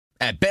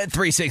At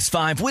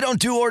Bet365, we don't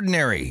do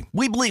ordinary.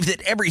 We believe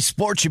that every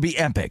sport should be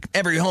epic.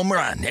 Every home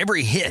run,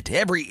 every hit,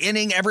 every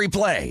inning, every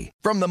play.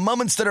 From the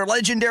moments that are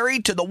legendary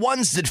to the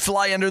ones that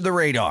fly under the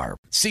radar.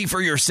 See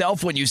for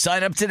yourself when you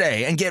sign up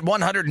today and get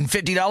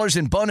 $150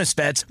 in bonus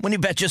bets when you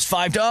bet just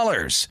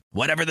 $5.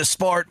 Whatever the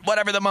sport,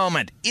 whatever the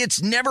moment,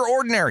 it's never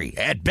ordinary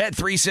at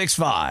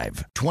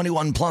Bet365.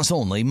 21 plus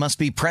only. Must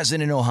be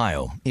present in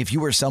Ohio. If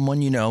you or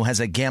someone you know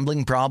has a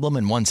gambling problem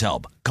and wants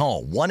help,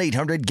 call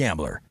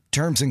 1-800-GAMBLER.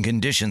 Terms and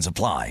conditions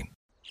apply.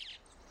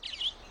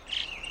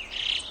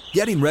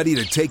 Getting ready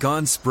to take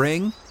on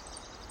spring?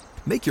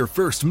 Make your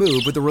first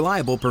move with the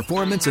reliable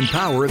performance and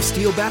power of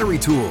Steel battery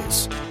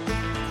tools.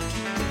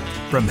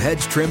 From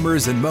hedge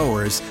trimmers and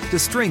mowers to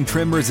string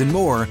trimmers and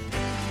more,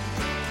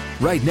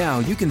 right now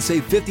you can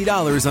save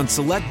 $50 on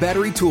select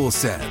battery tool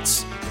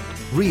sets.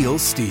 Real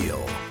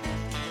Steel.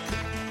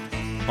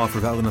 Offer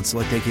valid on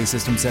select AK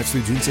system sets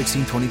through June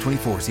 16,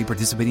 2024. See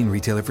participating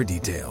retailer for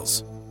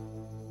details.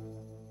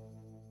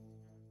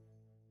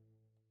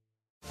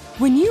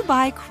 When you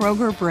buy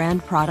Kroger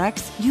brand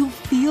products, you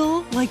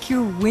feel like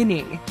you're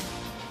winning.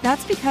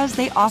 That's because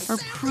they offer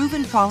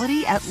proven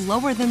quality at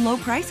lower than low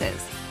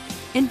prices.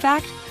 In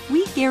fact,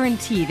 we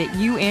guarantee that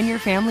you and your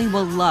family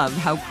will love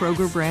how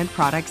Kroger brand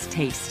products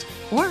taste,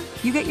 or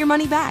you get your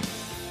money back.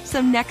 So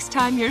next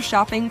time you're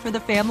shopping for the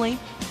family,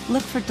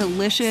 look for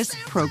delicious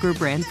Kroger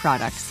brand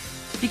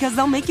products, because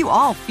they'll make you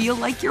all feel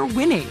like you're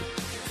winning.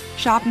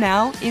 Shop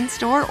now,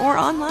 in-store, or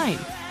online.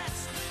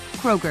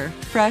 Kroger,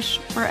 fresh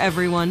for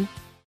everyone.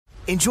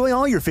 Enjoy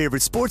all your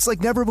favorite sports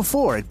like never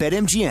before at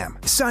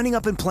BetMGM. Signing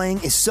up and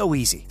playing is so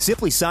easy.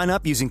 Simply sign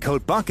up using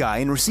code Buckeye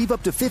and receive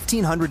up to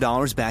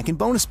 $1,500 back in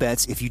bonus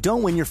bets if you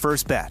don't win your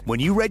first bet. When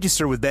you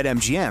register with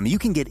BetMGM, you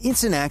can get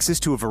instant access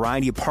to a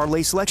variety of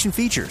parlay selection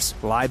features,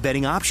 live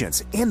betting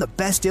options, and the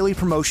best daily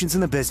promotions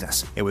in the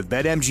business. And with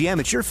BetMGM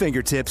at your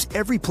fingertips,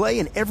 every play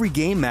and every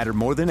game matter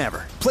more than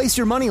ever. Place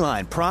your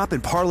moneyline, prop,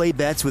 and parlay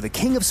bets with the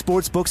king of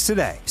sportsbooks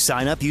today.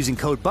 Sign up using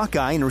code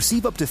Buckeye and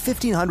receive up to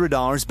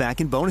 $1,500 back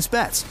in bonus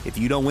bets if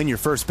you don't win your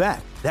first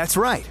bet. That's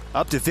right,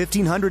 up to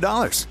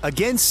 $1,500.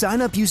 Again, sign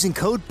up using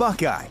code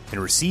Buckeye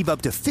and receive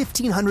up to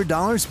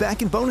 $1,500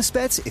 back in bonus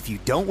bets if you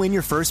don't win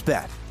your first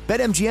bet.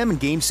 BetMGM and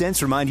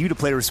GameSense remind you to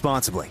play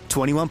responsibly.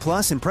 21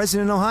 plus and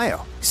present in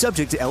Ohio.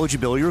 Subject to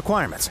eligibility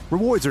requirements.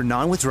 Rewards are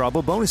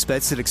non-withdrawable bonus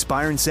bets that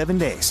expire in 7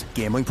 days.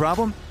 Gambling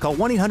problem? Call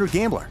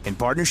 1-800-GAMBLER in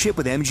partnership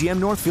with MGM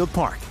Northfield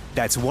Park.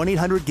 That's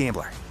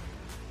 1-800-GAMBLER.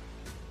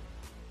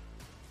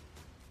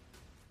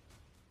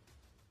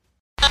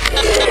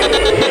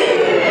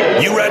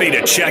 You ready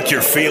to check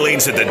your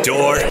feelings at the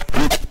door?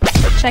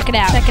 Check it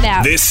out. Check it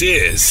out. This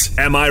is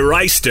Am I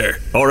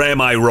Reister or Am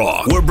I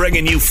Wrong? We're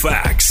bringing you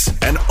facts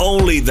and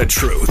only the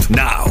truth.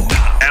 Now,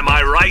 Am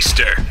I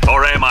Reister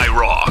or Am I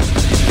Wrong?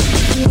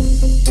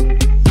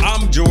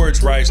 I'm George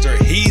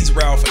Reister. He's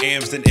Ralph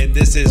Amsden, and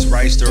this is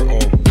Reister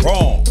or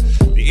Wrong,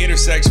 the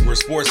intersection where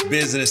sports,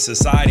 business,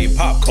 society, and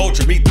pop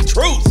culture meet the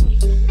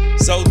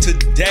truth. So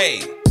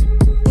today,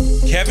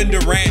 Kevin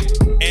Durant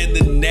and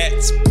the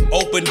Nets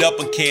opened up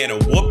a can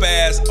of whoop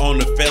ass on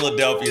the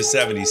Philadelphia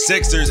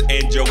 76ers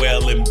and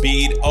Joel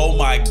Embiid. Oh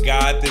my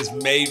God, this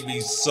made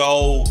me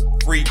so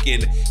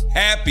freaking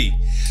happy.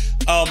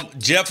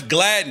 Jeff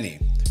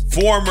Gladney,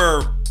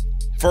 former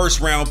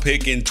first round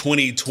pick in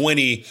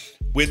 2020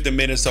 with the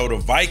Minnesota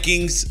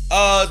Vikings.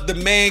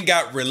 The man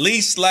got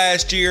released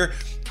last year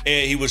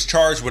and he was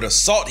charged with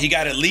assault. He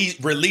got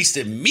released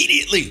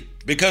immediately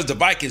because the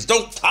Vikings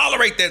don't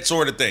tolerate that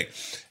sort of thing.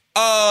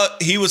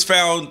 He was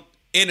found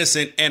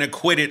innocent and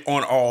acquitted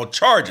on all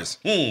charges.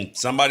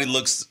 Somebody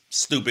looks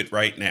stupid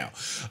right now.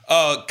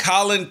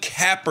 Colin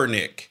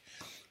Kaepernick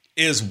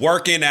is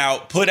working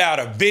out, put out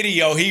a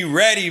video. He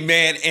ready,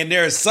 man. And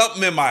there's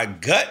something in my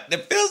gut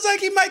that feels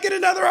like he might get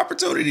another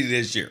opportunity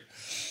this year.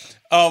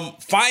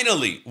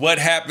 Finally, what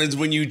happens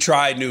when you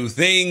try new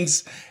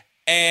things?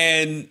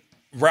 And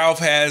Ralph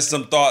has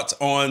some thoughts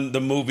on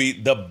the movie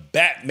The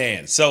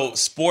Batman. So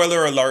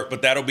spoiler alert,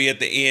 but that'll be at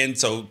the end.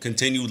 So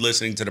continue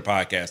listening to the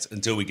podcast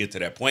until we get to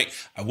that point.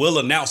 I will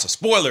announce a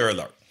spoiler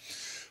alert.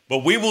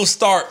 But we will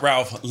start,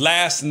 Ralph,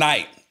 last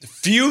night.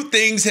 Few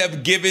things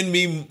have given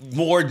me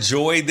more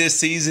joy this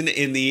season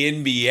in the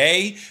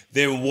NBA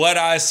than what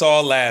I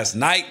saw last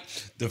night.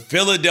 The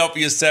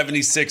Philadelphia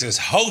 76ers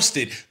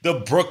hosted the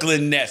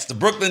Brooklyn Nets. The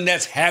Brooklyn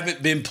Nets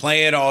haven't been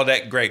playing all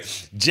that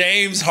great.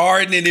 James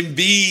Harden and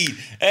Embiid,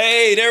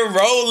 hey, they're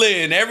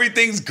rolling.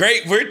 Everything's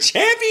great. We're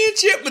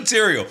championship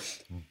material.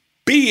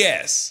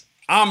 BS.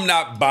 I'm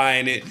not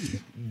buying it.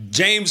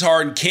 James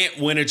Harden can't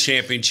win a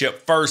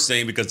championship, first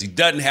thing, because he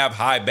doesn't have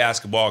high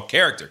basketball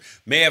character.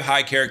 May have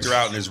high character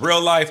out in his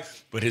real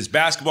life, but his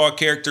basketball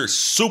character is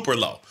super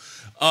low.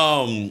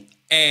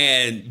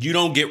 And you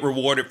don't get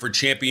rewarded for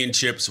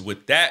championships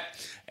with that.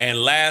 And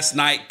last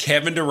night,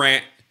 Kevin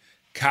Durant,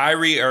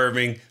 Kyrie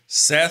Irving,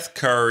 Seth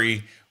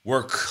Curry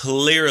were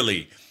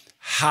clearly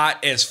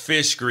hot as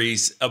fish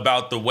grease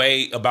about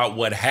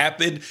what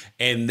happened.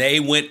 And they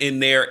went in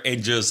there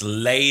and just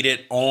laid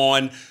it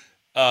on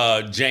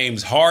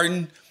James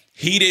Harden.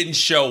 He didn't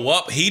show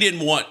up. He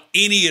didn't want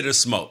any of the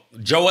smoke.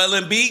 Joel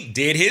Embiid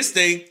did his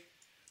thing.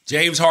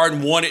 James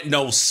Harden wanted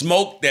no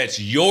smoke.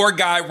 That's your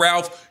guy,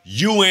 Ralph.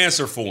 You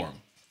answer for him.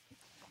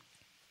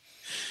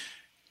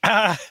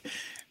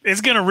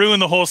 It's going to ruin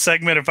the whole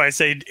segment if I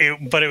say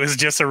but it was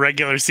just a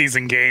regular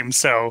season game.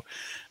 So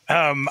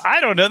I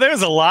don't know.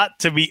 There's a lot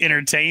to be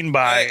entertained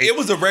by. It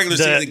was a regular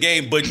season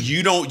game, but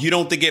you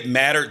don't think it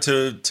mattered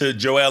to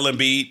Joel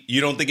Embiid?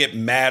 You don't think it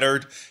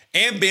mattered?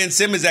 And Ben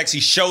Simmons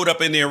actually showed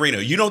up in the arena.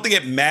 You don't think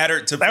it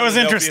mattered to That was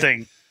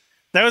interesting.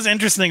 That was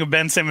interesting of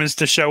Ben Simmons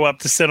to show up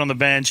to sit on the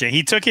bench, and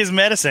he took his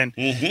medicine.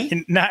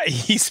 Mm-hmm. And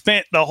he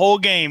spent the whole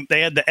game.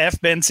 They had the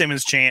F Ben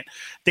Simmons chant.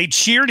 They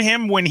cheered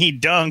him when he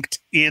dunked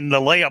in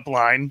the layup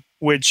line,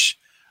 which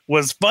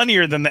was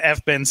funnier than the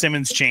F Ben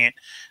Simmons chant.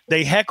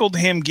 They heckled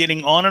him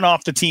getting on and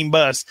off the team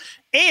bus.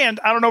 And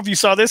I don't know if you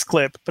saw this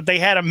clip, but they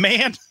had a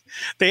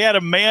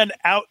man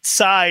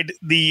outside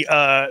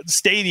the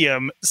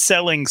stadium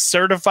selling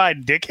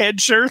certified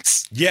dickhead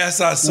shirts. Yes,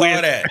 I saw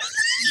that.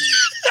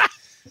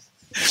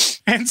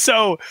 And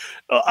so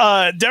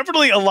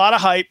definitely a lot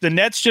of hype. The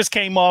Nets just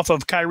came off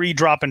of Kyrie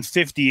dropping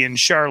 50 in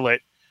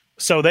Charlotte.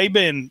 So they've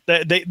been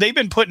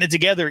putting it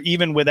together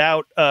even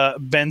without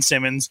Ben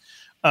Simmons.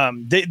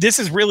 This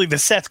is really the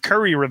Seth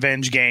Curry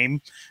revenge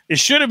game. It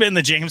should have been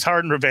the James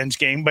Harden revenge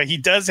game, but he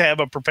does have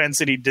a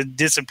propensity to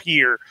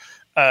disappear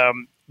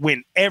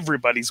when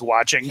everybody's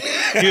watching.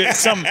 Dude,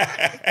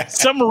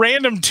 some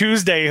random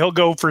Tuesday, he'll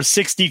go for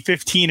 60,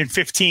 15, and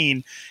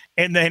 15.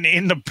 And then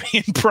in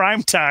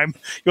prime time,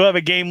 you'll have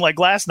a game like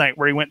last night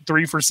where he went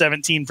 3 for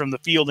 17 from the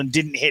field and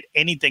didn't hit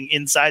anything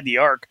inside the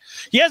arc.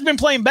 He has been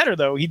playing better,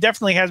 though. He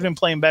definitely has been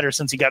playing better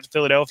since he got to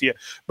Philadelphia.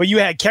 But you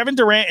had Kevin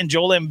Durant and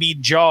Joel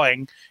Embiid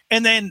jawing,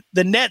 and then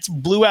the Nets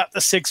blew out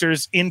the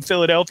Sixers in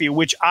Philadelphia,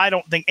 which I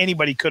don't think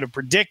anybody could have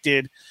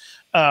predicted,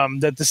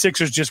 that the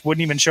Sixers just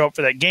wouldn't even show up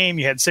for that game.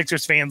 You had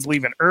Sixers fans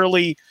leaving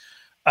early.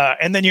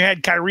 And then you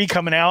had Kyrie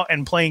coming out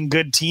and playing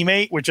good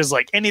teammate, which is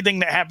like anything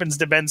that happens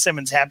to Ben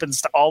Simmons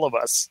happens to all of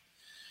us.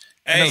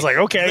 And I was like,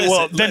 okay,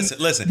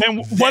 listen.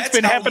 Then what's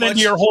been happening to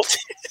your whole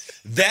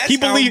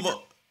team?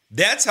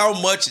 That's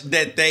how much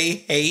that they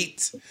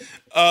hate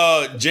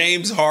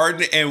James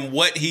Harden and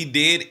what he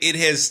did. It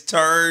has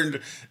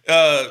turned.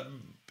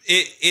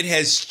 It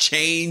has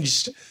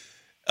changed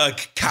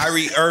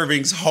Kyrie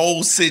Irving's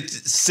whole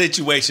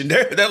situation.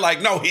 They're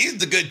like, no, he's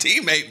the good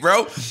teammate,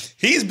 bro.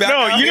 He's back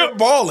out here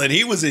balling.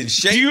 He was in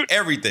shape,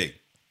 everything.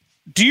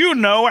 Do you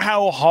know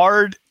how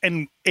hard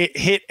and it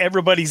hit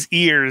everybody's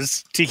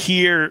ears to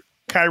hear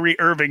Kyrie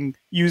Irving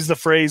use the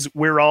phrase,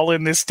 "We're all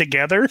in this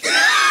together"?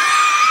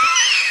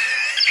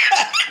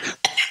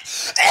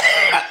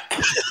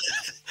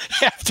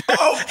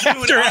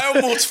 After I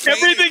almost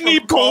fainted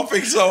from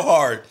coughing so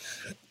hard.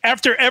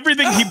 After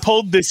everything he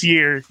pulled this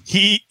year,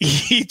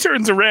 he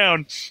turns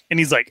around and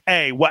he's like,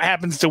 hey, what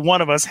happens to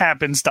one of us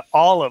happens to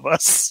all of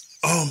us.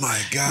 Oh, my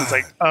God. He's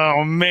like,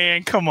 oh,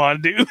 man, come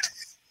on, dude.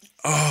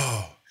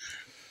 Oh,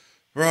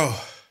 bro.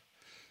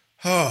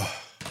 Oh.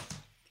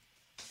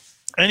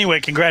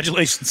 Anyway,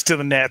 congratulations to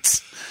the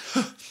Nets.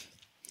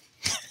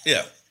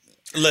 Yeah.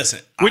 Listen.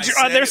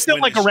 They're still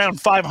like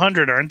around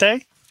 500, aren't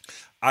they?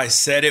 I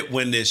said it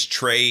when this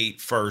trade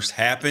first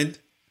happened,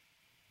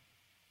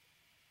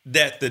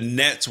 that the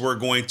Nets were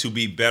going to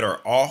be better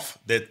off,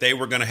 that they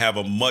were going to have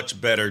a much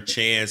better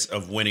chance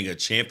of winning a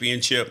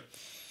championship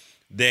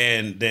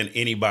than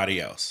anybody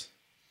else.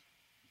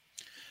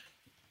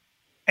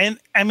 And,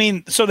 I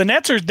mean, so the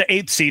Nets are the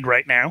 8th seed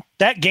right now.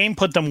 That game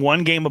put them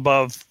 1 game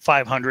above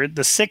 500.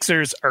 The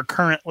Sixers are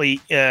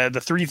currently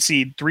the 3rd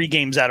seed, 3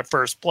 games out of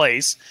first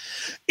place.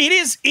 It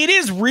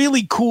is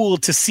really cool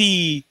to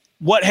see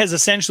what has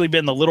essentially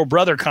been the little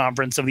brother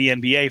conference of the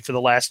NBA for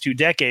the last 2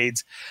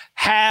 decades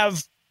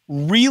have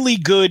really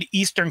good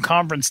Eastern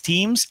Conference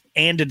teams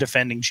and a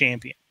defending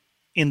champion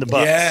in the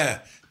Bucks. Yeah,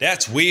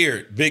 that's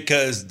weird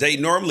because they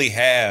normally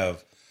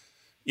have,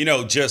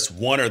 just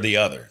one or the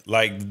other.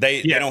 Like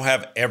they don't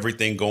have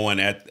everything going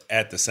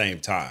at the same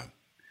time.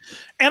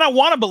 And I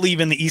want to believe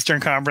in the Eastern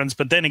Conference,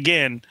 but then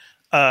again,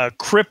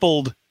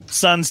 crippled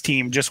Suns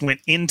team just went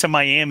into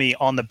Miami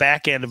on the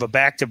back end of a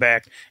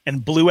back-to-back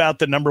and blew out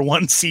the number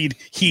 1 seed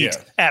Heat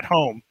at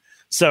home.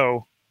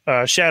 So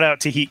shout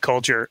out to Heat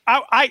culture.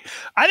 I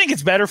think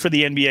it's better for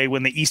the NBA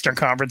when the Eastern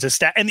Conference is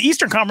stacked. And the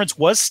Eastern Conference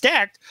was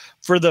stacked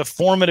for the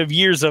formative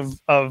years of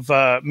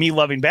me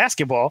loving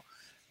basketball.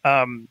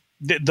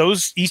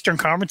 Those Eastern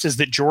Conferences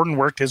that Jordan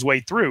worked his way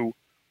through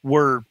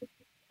were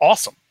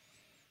awesome.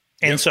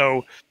 And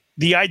so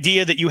the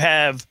idea that you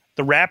have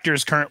the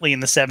Raptors currently in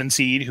the 7th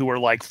seed who are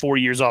like 4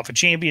 years off a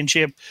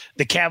championship,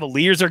 the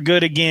Cavaliers are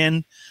good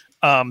again.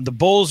 The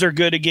Bulls are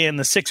good again.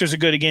 The Sixers are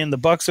good again. The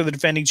Bucks are the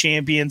defending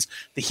champions.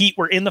 The Heat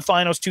were in the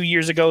finals 2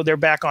 years ago. They're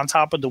back on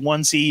top of the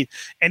 1 seed.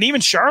 And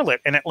even Charlotte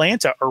and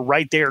Atlanta are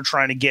right there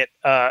trying to get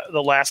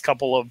the last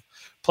couple of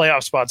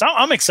playoff spots.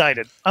 I'm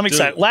excited.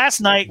 Dude,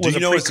 last night was a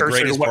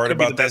precursor to what could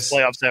be the best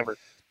playoffs ever.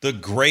 The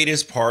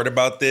greatest part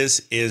about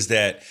this is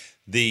that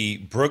the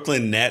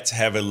Brooklyn Nets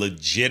have a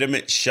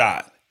legitimate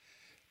shot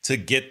to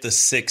get the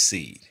 6th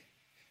seed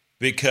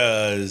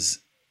because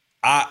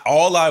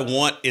all I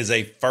want is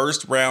a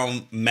first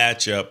round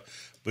matchup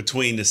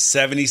between the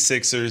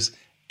 76ers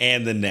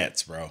and the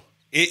Nets, bro.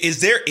 Is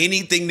there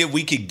anything that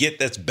we could get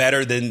that's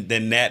better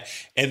than that?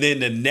 And then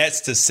the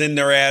Nets to send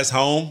their ass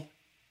home?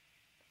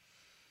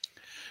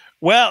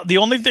 Well, the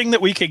only thing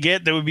that we could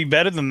get that would be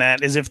better than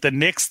that is if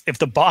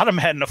the bottom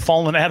hadn't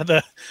fallen out of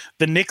the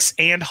Knicks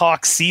and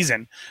Hawks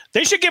season.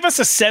 They should give us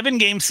a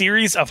 7-game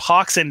series of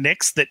Hawks and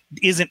Knicks that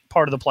isn't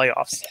part of the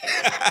playoffs.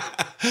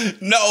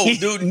 No,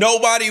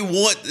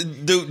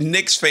 dude,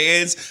 Knicks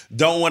fans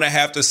don't want to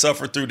have to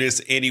suffer through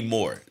this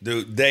anymore.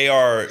 Dude, they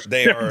are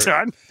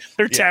done.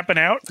 They're tapping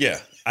out. Yeah,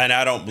 and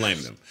I don't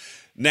blame them.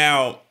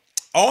 Now,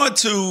 on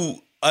to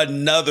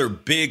another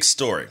big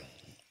story.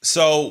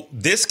 So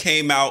this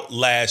came out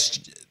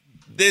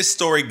this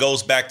story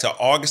goes back to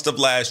August of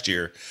last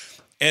year,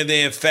 and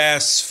then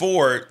fast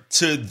forward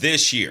to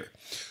this year.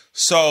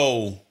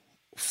 So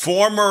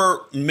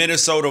former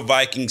Minnesota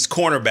Vikings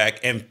cornerback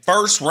and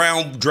first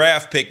round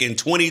draft pick in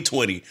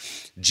 2020,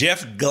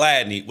 Jeff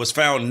Gladney, was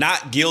found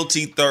not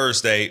guilty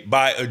Thursday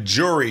by a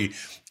jury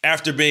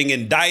after being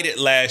indicted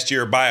last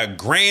year by a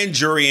grand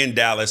jury in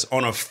Dallas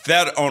on a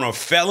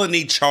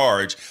felony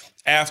charge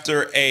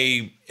after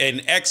an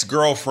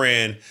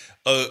ex-girlfriend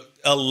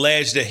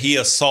alleged that he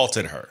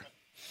assaulted her.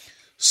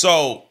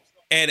 So,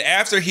 and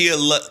after he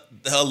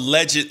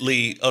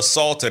allegedly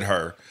assaulted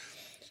her,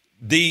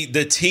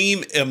 the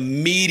team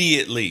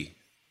immediately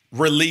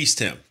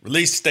released a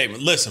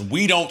statement. Listen,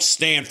 we don't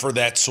stand for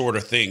that sort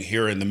of thing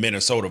here in the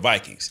Minnesota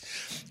Vikings.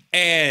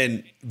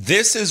 And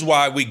this is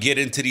why we get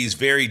into these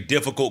very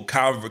difficult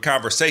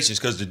conversations,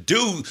 because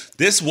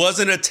this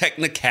wasn't a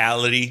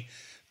technicality.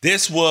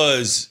 This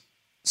was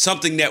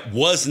something that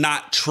was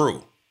not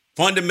true,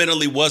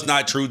 fundamentally was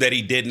not true, that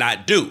he did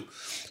not do.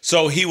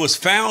 So he was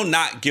found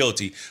not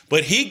guilty,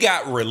 but he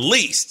got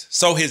released.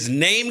 So his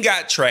name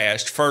got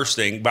trashed, first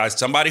thing, by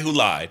somebody who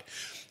lied.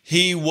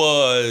 He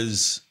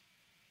was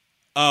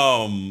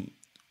fired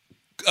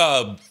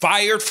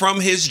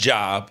from his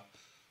job,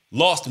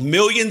 lost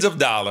millions of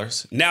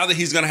dollars. Now that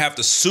he's going to have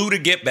to sue to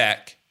get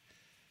back.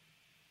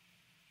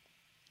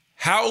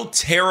 How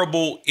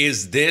terrible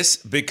is this?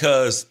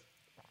 Because,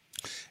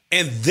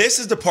 and this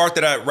is the part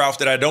that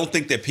I don't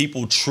think that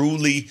people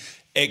truly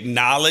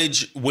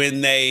acknowledge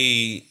when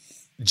they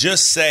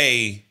just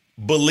say,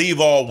 believe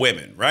all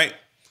women, right?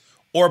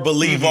 Or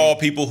believe all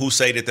people who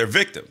say that they're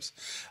victims.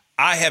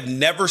 I have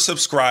never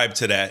subscribed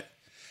to that.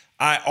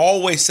 I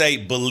always say,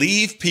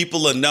 believe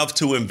people enough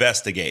to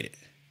investigate it.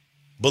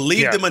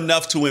 Believe them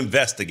enough to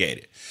investigate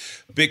it.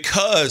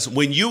 Because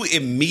when you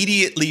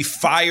immediately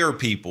fire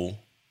people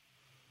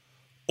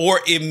or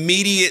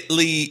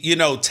immediately,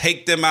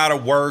 take them out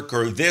of work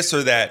or this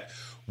or that,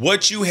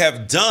 what you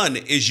have done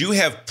is you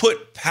have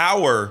put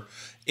power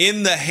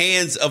in the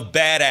hands of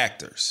bad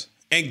actors.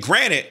 And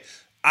granted,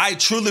 I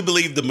truly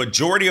believe the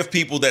majority of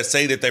people that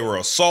say that they were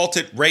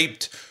assaulted,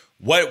 raped,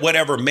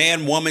 whatever,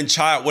 man, woman,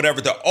 child,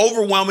 whatever, the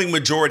overwhelming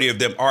majority of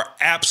them are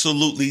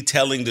absolutely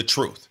telling the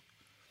truth.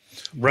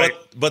 Right.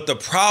 But the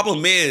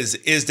problem is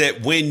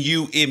that when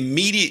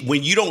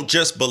you don't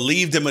just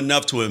believe them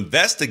enough to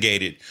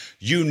investigate it,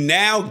 you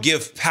now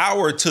give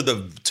power to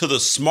the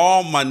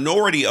small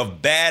minority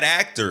of bad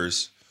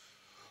actors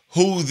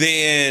who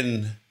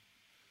then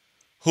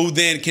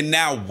can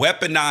now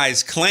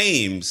weaponize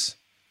claims,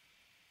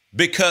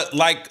 because,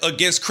 like,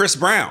 against Chris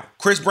Brown.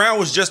 Chris Brown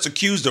was just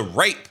accused of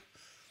rape.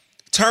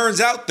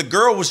 Turns out the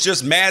girl was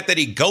just mad that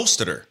he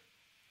ghosted her.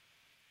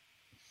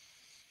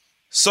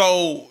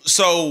 So,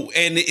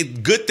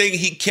 good thing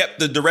he kept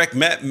the direct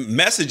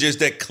messages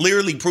that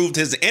clearly proved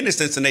his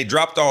innocence, and they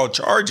dropped all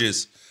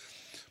charges.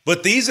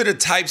 But these are the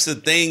types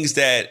of things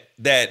that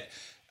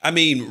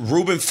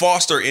Reuben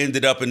Foster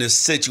ended up in this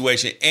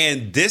situation.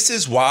 And this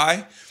is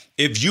why,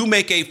 if you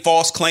make a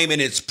false claim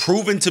and it's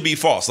proven to be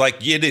false,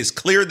 like it is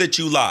clear that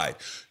you lied,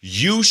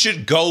 you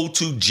should go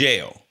to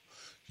jail.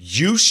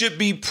 You should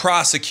be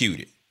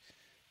prosecuted,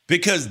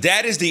 because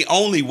that is the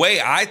only way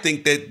I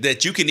think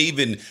that you can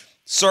even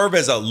serve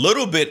as a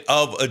little bit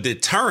of a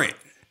deterrent.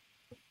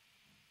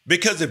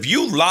 Because if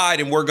you lied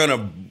and we're going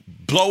to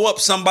blow up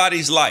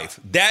somebody's life,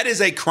 that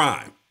is a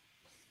crime.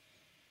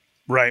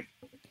 Right.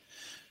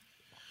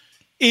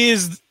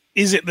 Is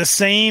it the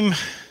same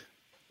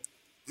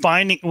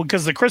finding?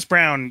 Because the Chris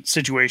Brown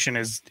situation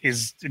is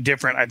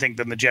different, I think,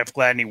 than the Jeff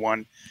Gladney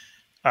one.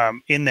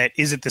 In that,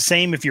 is it the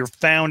same if you're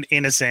found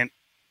innocent?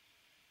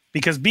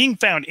 Because being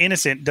found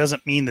innocent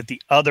doesn't mean that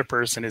the other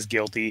person is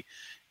guilty.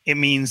 It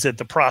means that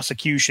the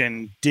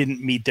prosecution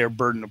didn't meet their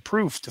burden of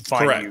proof to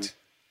find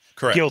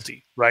you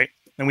guilty, right?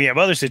 And we have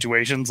other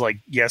situations like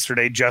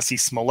yesterday, Jussie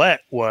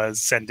Smollett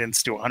was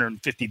sentenced to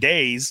 150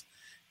 days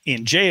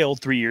in jail,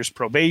 3 years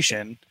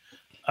probation,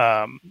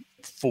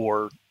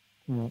 for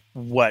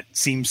what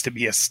seems to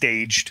be a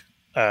staged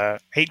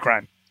hate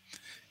crime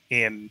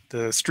in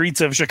the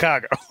streets of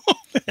Chicago.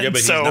 Yeah,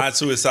 but he's not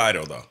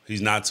suicidal, though.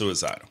 He's not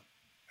suicidal.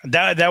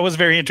 That was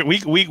very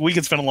interesting. We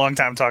could spend a long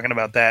time talking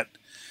about that.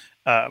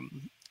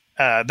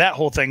 That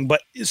whole thing.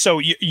 But so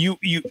you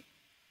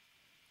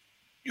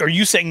are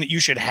you saying that you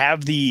should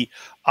have the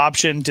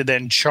option to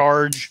then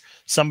charge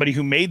somebody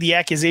who made the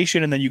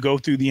accusation and then you go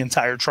through the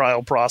entire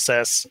trial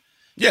process?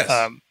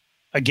 Yes.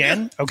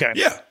 Again? Yeah. Okay.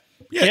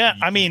 Yeah.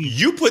 I mean,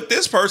 you put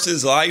this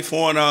person's life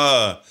on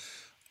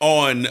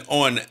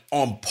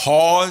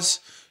pause.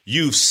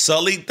 You've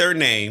sullied their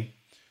name.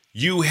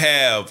 You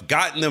have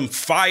gotten them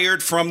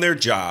fired from their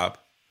job,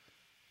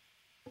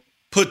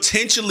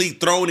 potentially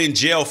thrown in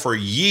jail for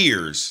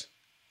years.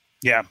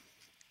 Yeah.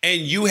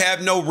 And you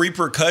have no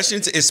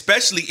repercussions,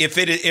 especially if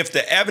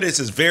the evidence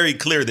is very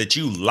clear that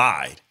you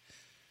lied.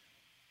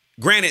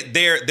 Granted,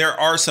 there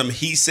are some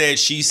he said,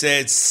 she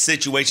said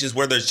situations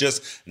where there's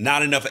just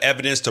not enough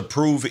evidence to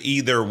prove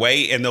either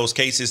way, and those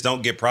cases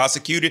don't get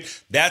prosecuted.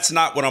 That's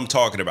not what I'm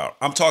talking about.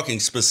 I'm talking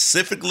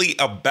specifically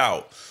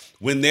about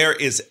when there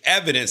is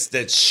evidence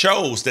that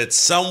shows that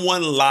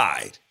someone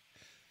lied.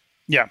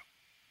 Yeah.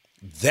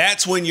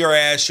 That's when your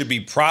ass should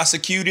be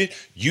prosecuted.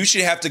 You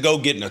should have to go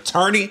get an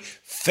attorney,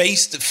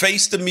 face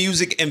the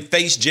music, and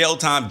face jail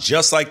time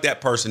just like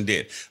that person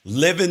did.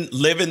 Living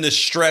the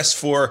stress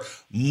for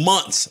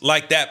months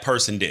like that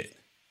person did.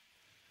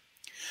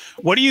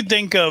 What do you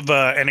think of,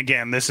 and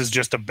again, this is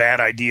just a bad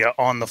idea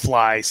on the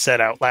fly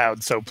said out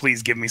loud, so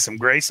please give me some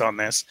grace on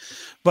this.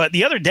 But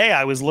the other day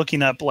I was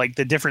looking up like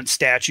the different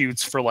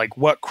statutes for like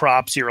what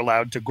crops you're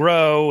allowed to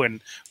grow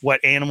and what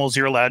animals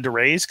you're allowed to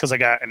raise, because I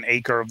got an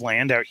acre of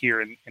land out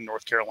here in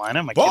North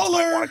Carolina. My kids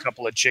might want a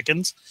couple of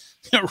chickens.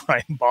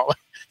 Right, baller.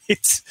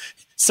 It's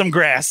some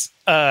grass.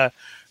 But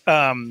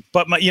and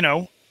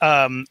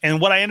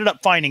what I ended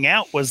up finding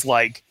out was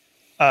like,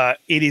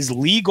 it is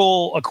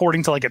legal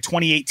according to like a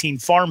 2018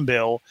 farm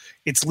bill.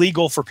 It's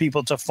legal for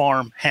people to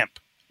farm hemp,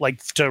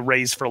 like to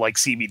raise for like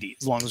CBD,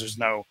 as long as there's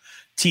no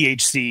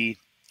THC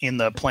in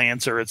the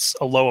plants or it's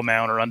a low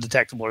amount or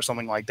undetectable or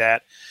something like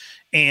that.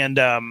 And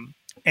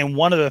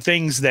one of the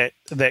things that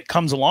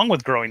comes along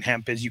with growing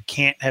hemp is you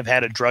can't have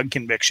had a drug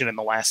conviction in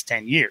the last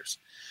 10 years.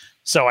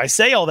 So I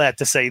say all that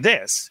to say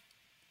this: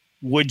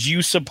 would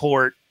you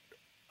support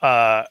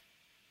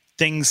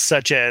things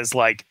such as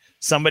like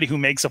somebody who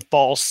makes a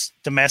false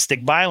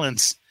domestic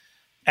violence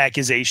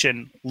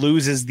accusation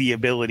loses the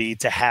ability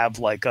to have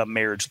like a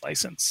marriage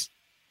license?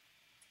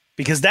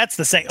 Because that's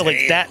the same,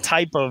 like that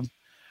type of.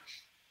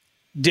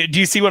 Do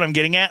you see what I'm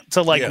getting at?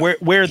 So like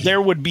where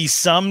there would be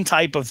some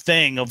type of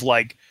thing of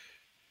like,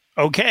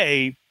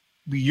 okay,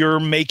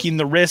 you're making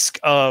the risk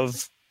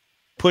of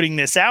putting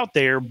this out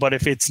there, but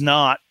if it's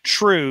not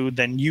true,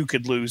 then you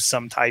could lose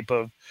some type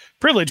of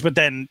privilege. But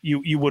then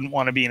you wouldn't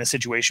want to be in a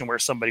situation where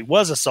somebody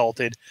was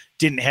assaulted,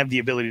 didn't have the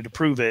ability to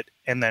prove it,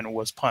 and then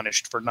was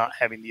punished for not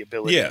having the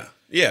ability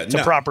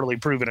to properly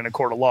prove it in a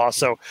court of law.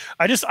 So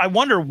I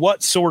wonder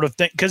what sort of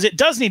thing, because it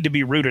does need to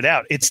be rooted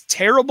out. It's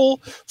terrible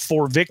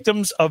for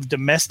victims of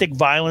domestic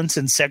violence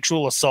and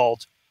sexual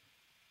assault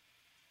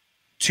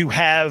to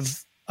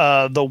have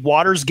the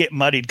waters get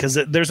muddied, because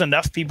there's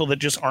enough people that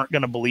just aren't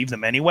going to believe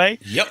them anyway.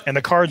 Yep. And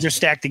the cards are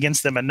stacked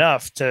against them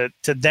enough to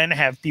then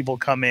have people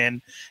come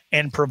in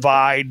and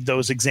provide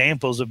those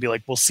examples of be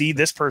like, well, see,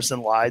 this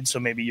person lied, so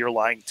maybe you're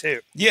lying too.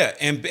 Yeah.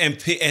 And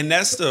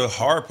that's the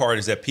hard part,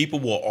 is that people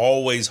will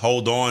always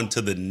hold on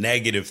to the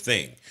negative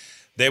thing.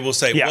 They will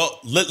say, well,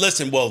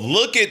 listen,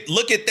 look at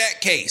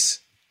that case.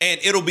 And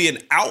it'll be an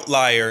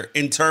outlier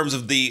in terms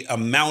of the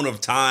amount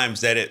of times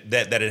that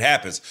it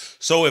happens.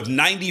 So if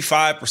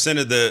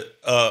 95% of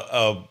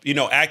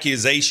the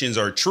accusations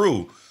are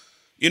true,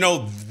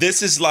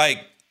 this is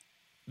like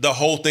the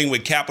whole thing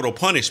with capital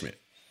punishment.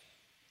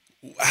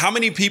 How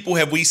many people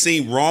have we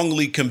seen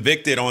wrongly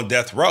convicted on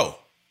death row?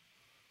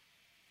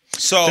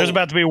 So there's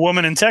about to be a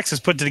woman in Texas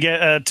put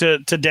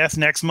to death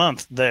next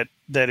month that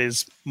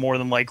is more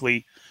than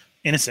likely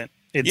innocent.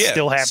 It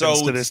still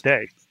happens to this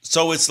day.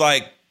 So it's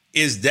like,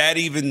 is that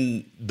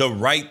even the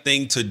right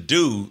thing to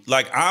do?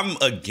 Like, I'm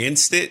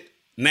against it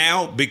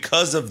now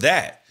because of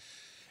that.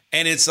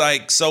 And it's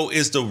like, so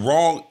is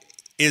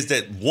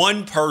that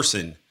one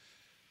person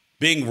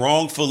being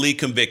wrongfully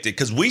convicted?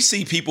 Because we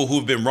see people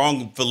who've been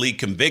wrongfully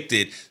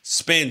convicted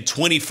spend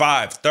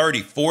 25,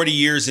 30, 40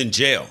 years in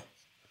jail.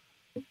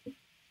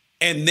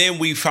 And then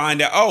we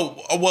find out,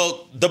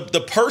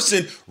 the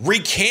person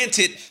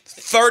recanted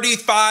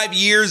 35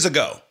 years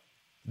ago.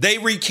 They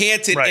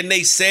recanted and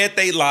they said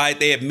they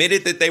lied. They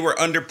admitted that they were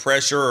under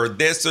pressure or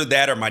this or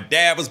that, or my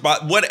dad was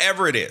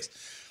whatever it is.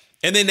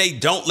 And then they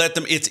don't let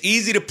them. It's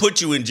easy to put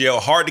you in jail,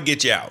 hard to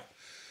get you out.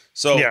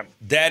 So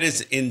that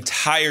is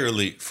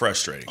entirely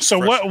frustrating. So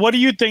what do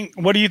you think?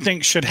 What do you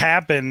think should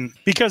happen?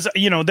 Because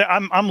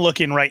I'm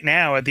looking right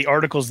now at the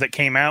articles that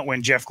came out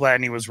when Jeff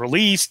Gladney was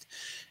released,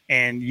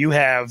 and you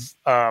have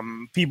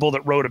people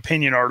that wrote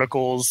opinion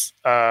articles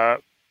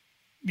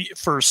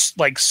for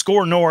like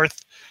Score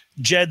North.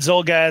 Jed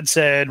Zulgad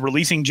said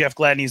releasing Jeff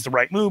Gladney is the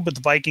right move, but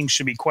the Vikings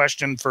should be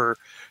questioned for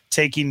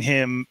taking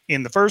him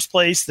in the first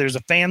place. There's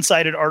a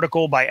fan-sided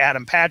article by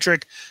Adam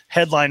Patrick.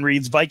 Headline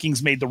reads,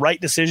 Vikings made the right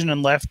decision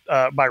and left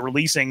by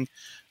releasing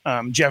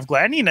Jeff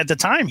Gladney. And at the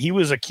time, he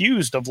was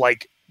accused of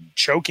like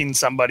choking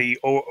somebody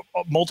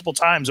multiple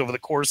times over the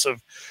course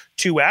of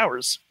 2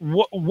 hours.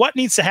 What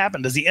needs to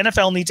happen? Does the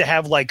NFL need to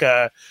have like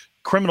a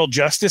criminal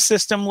justice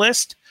system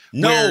list?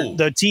 No,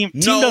 the team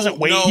doesn't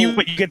wait you,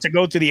 but you get to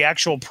go through the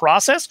actual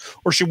process?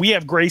 Or should we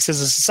have grace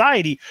as a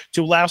society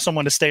to allow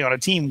someone to stay on a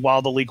team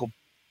while the legal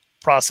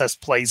process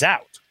plays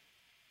out?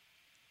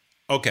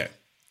 Okay.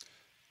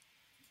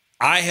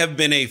 I have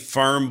been a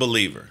firm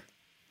believer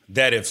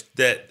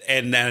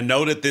and I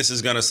know that this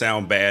is going to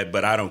sound bad,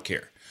 but I don't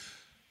care.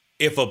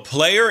 If a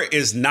player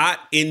is not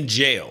in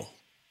jail,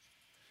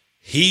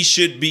 he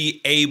should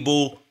be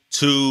able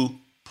to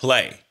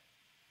play.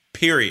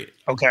 Period.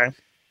 Okay.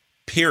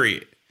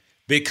 Period.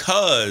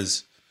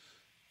 Because,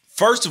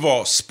 first of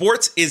all,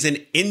 sports is an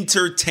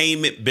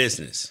entertainment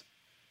business.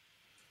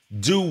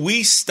 Do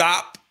we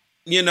stop,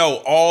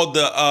 all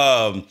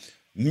the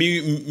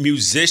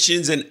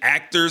musicians and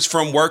actors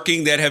from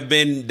working that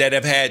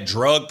have had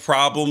drug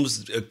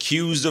problems,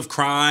 accused of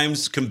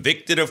crimes,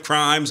 convicted of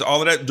crimes,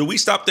 all of that? Do we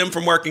stop them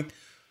from working?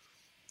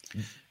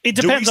 It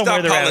depends on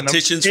where they're at. Do we stop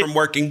politicians from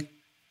working?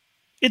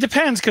 It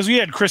depends, because we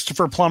had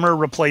Christopher Plummer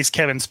replace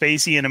Kevin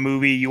Spacey in a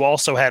movie. You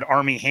also had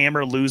Armie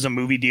Hammer lose a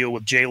movie deal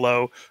with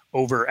J-Lo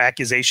over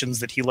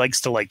accusations that he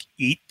likes to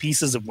eat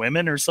pieces of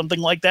women or something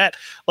like that.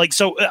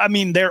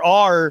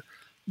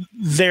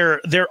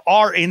 There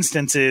are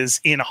instances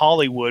in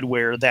Hollywood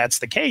where that's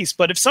the case.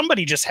 But if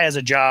somebody just has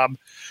a job,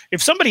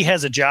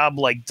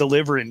 like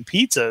delivering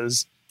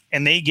pizzas,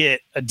 and they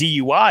get a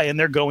DUI and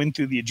they're going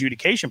through the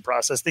adjudication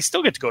process, they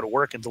still get to go to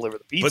work and deliver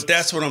the pizza. But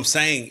that's what I'm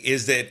saying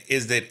is that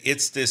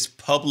it's this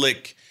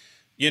public,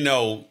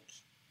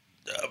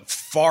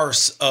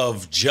 farce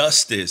of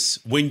justice.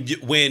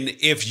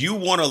 If you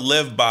want to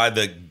live by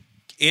the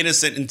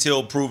innocent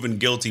until proven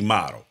guilty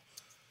model,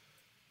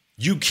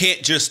 you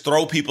can't just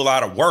throw people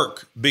out of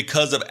work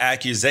because of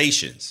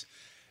accusations.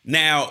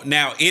 Now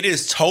it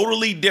is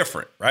totally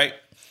different, right?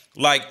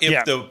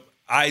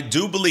 I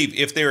do believe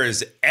if there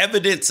is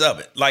evidence of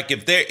it, like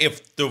if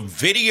the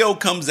video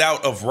comes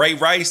out of Ray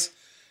Rice,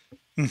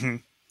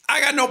 I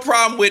got no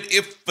problem with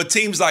if a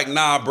team's like,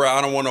 nah, bro,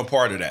 I don't want no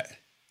part of that.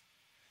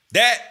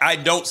 That I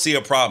don't see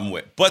a problem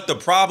with. But the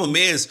problem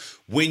is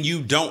when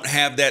you don't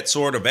have that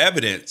sort of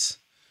evidence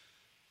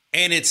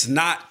and it's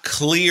not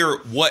clear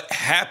what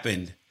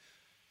happened,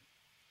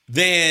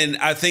 then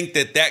I think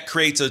that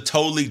creates a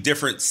totally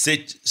different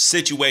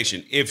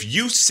situation. If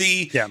you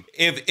see,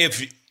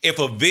 if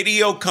a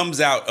video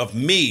comes out of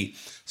me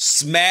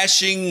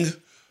smashing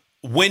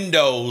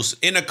windows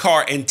in a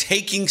car and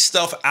taking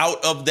stuff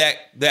out of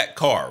that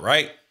car,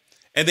 right?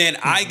 And then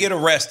I get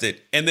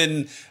arrested, and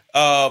then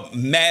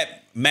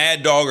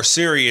Mad Dog or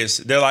Sirius,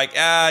 they're like,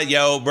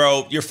 yo,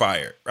 bro, you're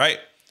fired, right?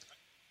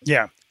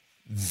 Yeah.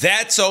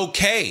 That's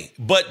okay.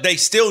 But they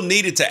still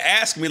needed to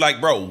ask me, like,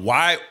 bro,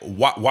 why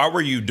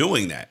were you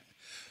doing that?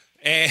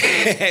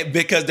 And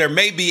because there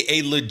may be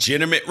a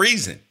legitimate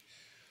reason.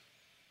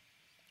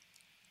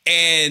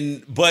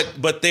 But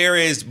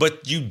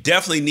you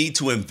definitely need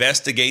to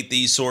investigate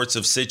these sorts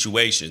of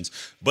situations.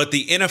 But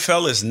the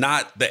NFL is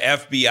not the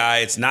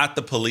FBI. It's not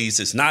the police.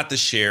 It's not the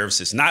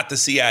sheriffs. It's not the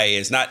CIA.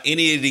 It's not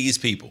any of these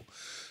people.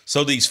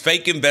 So these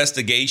fake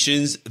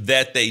investigations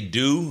that they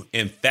do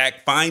in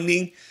fact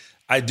finding,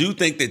 I do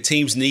think that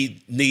teams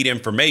need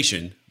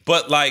information.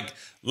 But like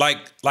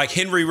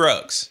Henry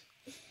Ruggs,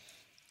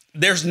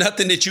 there's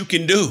nothing that you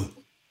can do.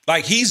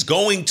 Like, he's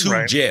going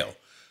to jail.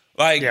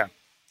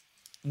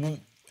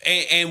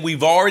 And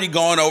we've already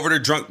gone over the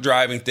drunk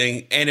driving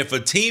thing. And if a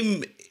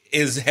team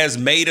has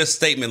made a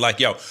statement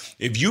like, yo,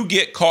 if you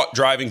get caught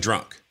driving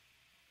drunk,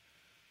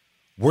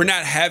 we're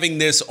not having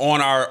this on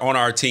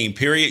our team,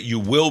 period. You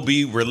will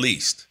be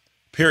released,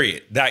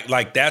 period.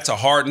 That's a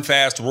hard and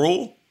fast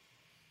rule.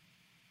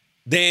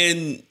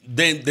 Then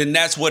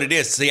that's what it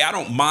is. See, I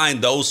don't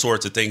mind those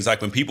sorts of things.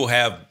 Like when people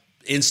have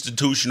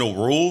institutional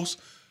rules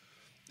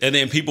and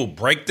then people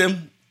break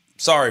them.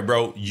 Sorry,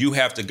 bro, you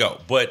have to go.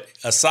 But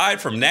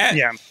aside from that,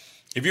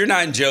 if you're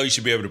not in jail, you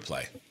should be able to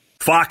play.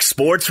 Fox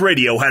Sports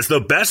Radio has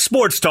the best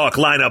sports talk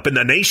lineup in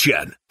the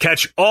nation.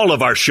 Catch all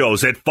of our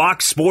shows at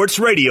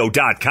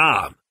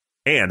foxsportsradio.com.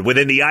 And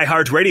within the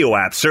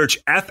iHeartRadio app, search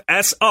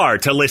FSR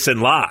to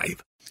listen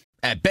live.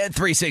 At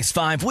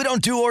Bet365, we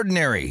don't do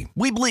ordinary.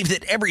 We believe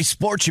that every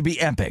sport should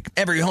be epic.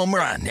 Every home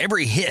run,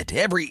 every hit,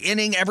 every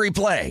inning, every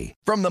play.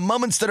 From the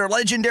moments that are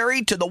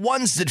legendary to the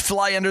ones that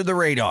fly under the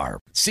radar.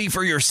 See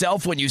for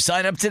yourself when you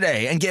sign up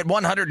today and get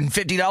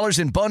 $150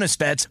 in bonus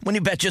bets when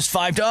you bet just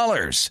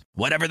 $5.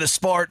 Whatever the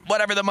sport,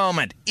 whatever the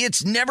moment,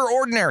 it's never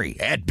ordinary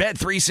at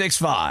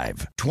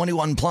Bet365.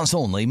 21 plus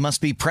only.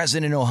 Must be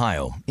present in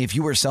Ohio. If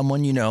you or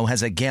someone you know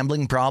has a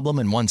gambling problem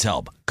and wants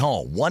help,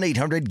 call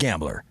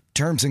 1-800-GAMBLER.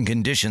 Terms and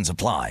conditions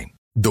apply.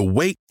 The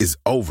wait is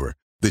over.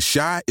 The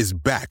Chi is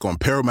back on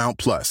Paramount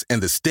Plus,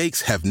 and the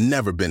stakes have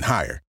never been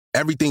higher.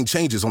 Everything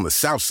changes on the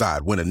South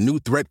Side when a new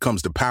threat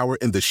comes to power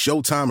in the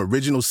Showtime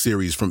original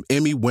series from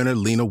Emmy winner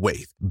Lena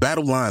Waithe.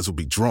 Battle lines will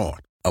be drawn,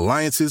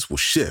 alliances will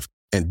shift,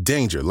 and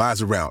danger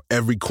lies around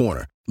every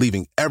corner,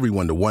 leaving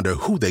everyone to wonder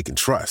who they can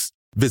trust.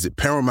 Visit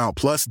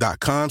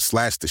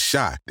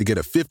ParamountPlus.com/TheShot to get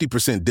a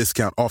 50%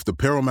 discount off the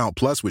Paramount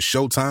Plus with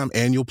Showtime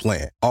annual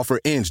plan. Offer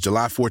ends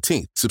July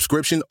 14th.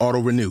 Subscription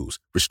auto-renews.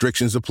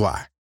 Restrictions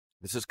apply.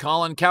 This is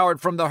Colin Cowherd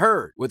from The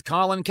Herd with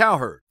Colin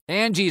Cowherd.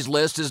 Angie's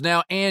List is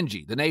now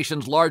Angie, the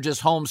nation's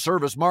largest home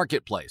service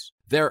marketplace.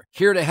 They're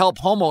here to help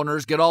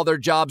homeowners get all their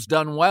jobs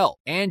done well.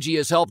 Angie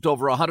has helped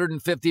over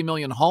 150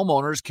 million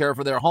homeowners care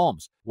for their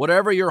homes.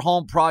 Whatever your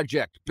home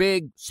project,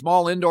 big,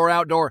 small, indoor,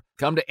 outdoor,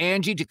 come to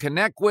Angie to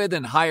connect with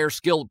and hire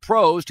skilled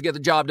pros to get the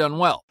job done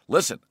well.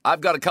 Listen,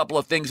 I've got a couple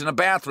of things in a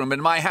bathroom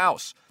in my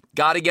house.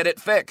 Got to get it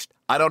fixed.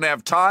 I don't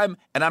have time,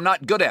 and I'm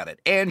not good at it.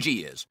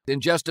 Angie is.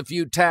 In just a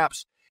few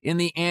taps in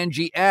the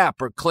Angie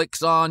app or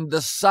clicks on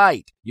the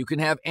site, you can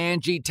have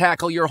Angie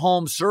tackle your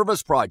home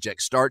service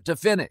project start to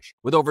finish.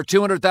 With over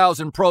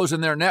 200,000 pros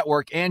in their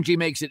network, Angie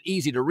makes it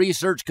easy to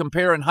research,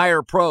 compare, and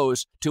hire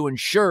pros to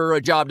ensure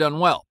a job done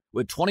well.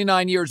 With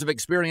 29 years of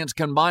experience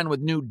combined with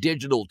new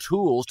digital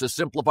tools to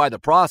simplify the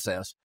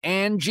process,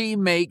 Angie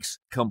makes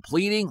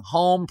completing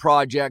home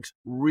projects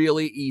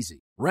really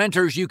easy.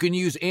 Renters, you can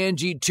use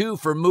Angie too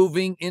for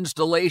moving,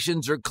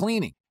 installations, or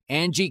cleaning.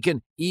 Angie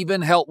can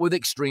even help with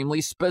extremely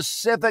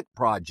specific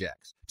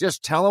projects.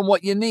 Just tell them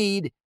what you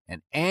need,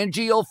 and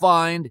Angie will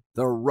find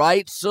the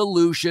right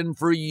solution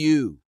for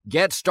you.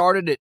 Get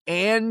started at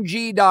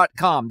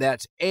Angie.com.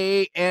 That's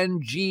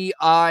ANGI.com,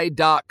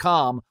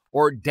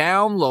 or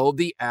download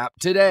the app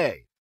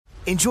today.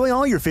 Enjoy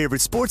all your favorite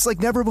sports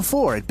like never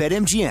before at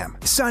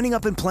BetMGM. Signing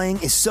up and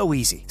playing is so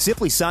easy.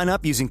 Simply sign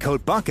up using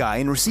code Buckeye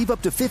and receive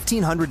up to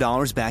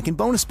 $1,500 back in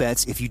bonus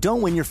bets if you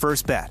don't win your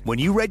first bet. When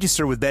you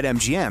register with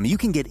BetMGM, you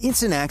can get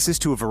instant access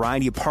to a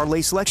variety of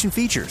parlay selection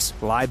features,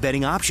 live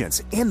betting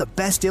options, and the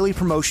best daily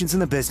promotions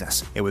in the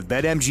business. And with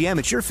BetMGM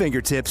at your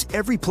fingertips,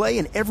 every play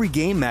and every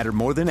game matter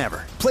more than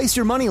ever. Place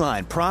your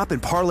moneyline, prop,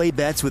 and parlay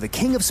bets with the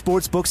king of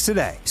sportsbooks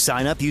today.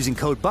 Sign up using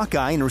code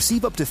Buckeye and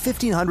receive up to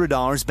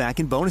 $1,500 back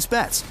in bonus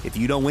bets if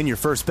you don't win your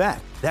first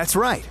bet. That's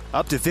right,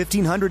 up to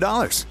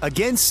 $1,500.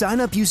 Again, sign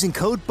up using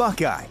code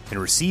Buckeye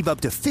and receive up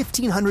to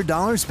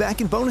 $1,500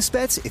 back in bonus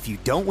bets if you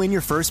don't win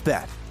your first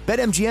bet.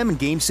 BetMGM and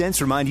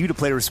GameSense remind you to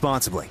play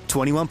responsibly.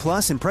 21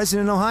 plus and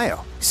present in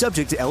Ohio.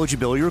 Subject to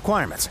eligibility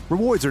requirements.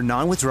 Rewards are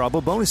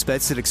non-withdrawable bonus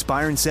bets that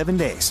expire in 7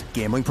 days.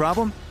 Gambling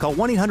problem? Call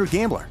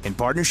 1-800-GAMBLER in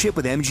partnership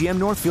with MGM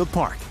Northfield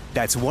Park.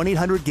 That's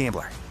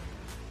 1-800-GAMBLER.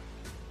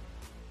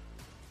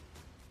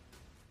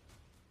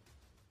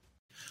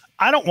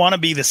 I don't want to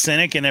be the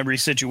cynic in every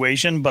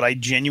situation, but I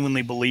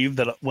genuinely believe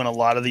that when a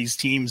lot of these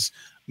teams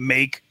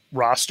make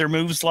roster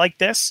moves like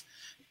this,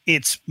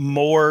 it's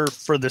more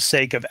for the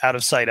sake of out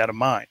of sight, out of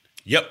mind.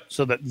 Yep.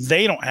 So that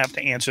they don't have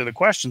to answer the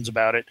questions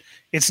about it.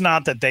 It's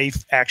not that they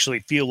actually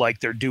feel like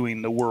they're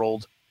doing the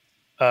world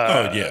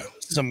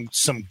some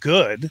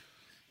good.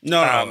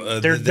 No,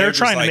 they're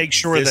trying to make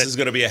sure this is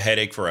going to be a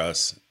headache for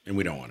us, and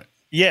we don't want it.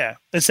 Yeah,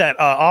 it's that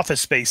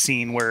Office Space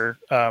scene where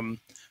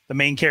the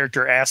main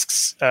character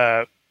asks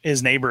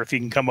his neighbor if he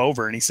can come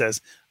over, and he says,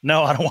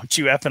 "No, I don't want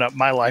you effing up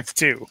my life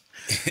too."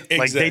 Exactly.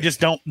 Like they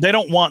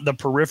don't want the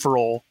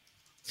peripheral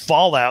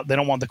fallout. They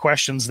don't want the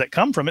questions that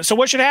come from it. So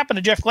what should happen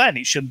to Jeff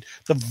Gladney? Should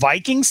the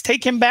Vikings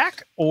take him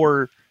back,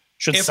 or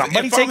should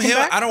somebody take him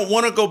back? I don't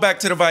want to go back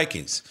to the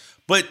Vikings,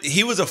 but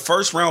he was a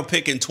first-round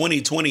pick in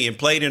 2020 and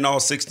played in all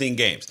 16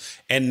 games.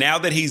 And now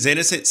that he's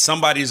innocent,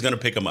 somebody's going to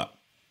pick him up.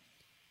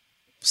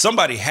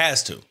 Somebody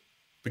has to,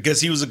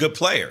 because he was a good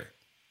player.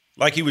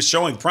 Like, he was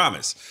showing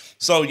promise.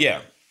 So,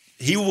 yeah,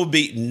 he will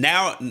be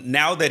now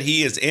that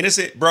he is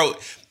innocent. Bro,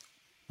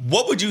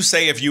 what would you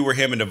say if you were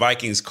him and the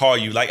Vikings call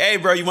you like, "Hey,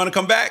 bro, you want to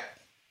come back?"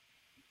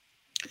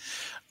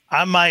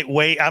 I might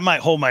wait. I might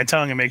hold my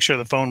tongue and make sure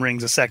the phone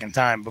rings a second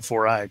time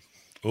before I.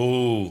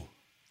 Ooh,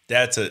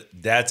 that's a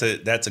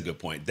good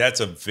point. That's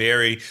a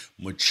very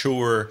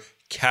mature,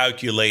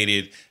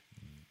 calculated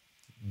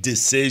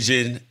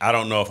decision. I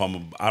don't know if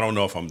I'm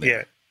there.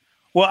 Yeah.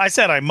 Well, I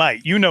said I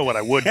might. You know what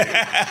I would do.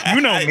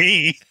 You know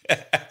me.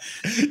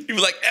 You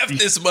were like, F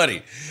this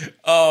money.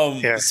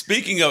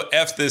 Speaking of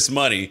F this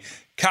money,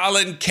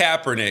 Colin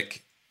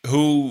Kaepernick,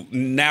 who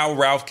now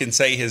Ralph can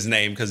say his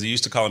name because he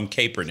used to call him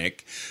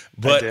Kaepernick.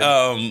 But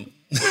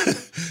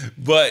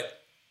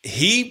but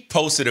he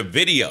posted a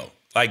video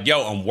like,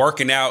 "Yo, I'm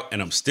working out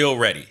and I'm still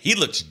ready." He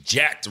looks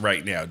jacked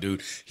right now,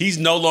 dude. He's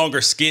no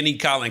longer skinny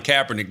Colin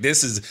Kaepernick.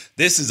 This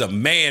is a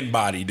man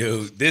body,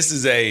 dude. This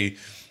is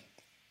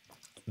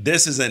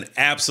an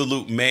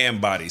absolute man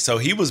body. So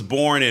he was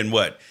born in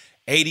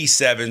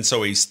 87.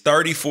 So he's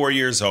 34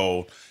 years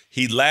old.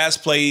 He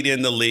last played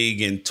in the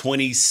league in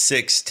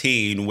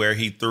 2016, where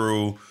he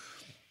threw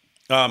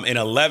in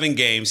 11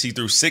 games. He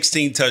threw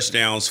 16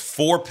 touchdowns,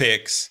 4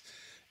 picks,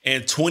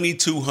 and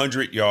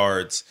 2,200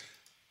 yards.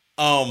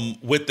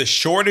 With the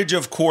shortage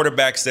of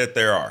quarterbacks that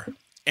there are,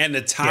 and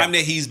the time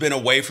that he's been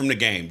away from the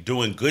game,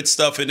 doing good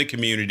stuff in the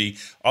community,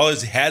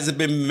 hasn't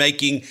been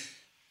making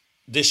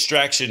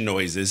distraction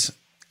noises,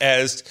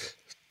 as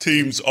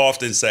teams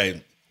often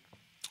say.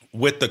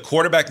 With the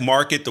quarterback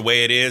market the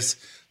way it is,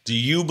 do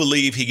you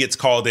believe he gets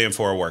called in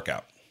for a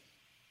workout?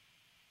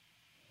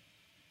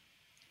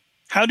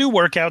 How do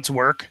workouts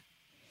work?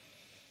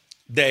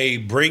 They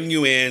bring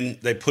you in,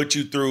 they put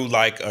you through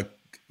like a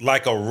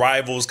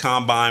Rivals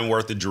combine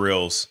worth of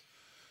drills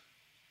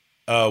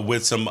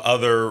with some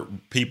other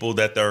people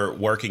that they're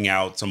working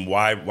out, some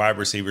wide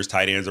receivers,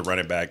 tight ends, or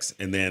running backs,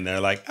 and then they're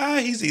like,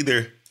 he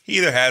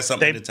either has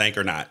something in the tank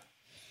or not.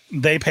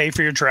 They pay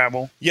for your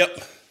travel.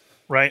 Yep.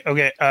 Right.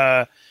 Okay.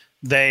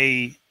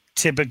 They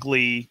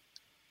typically,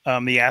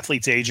 the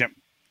athlete's agent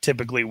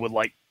typically would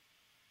like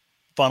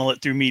funnel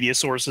it through media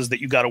sources that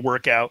you got to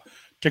work out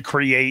to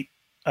create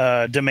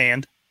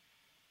demand.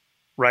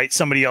 Right.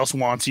 Somebody else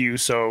wants you,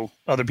 so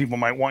other people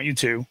might want you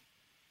too.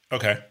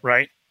 Okay.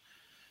 Right.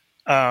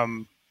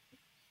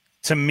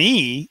 To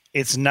me,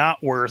 it's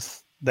not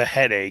worth the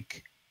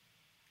headache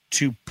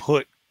to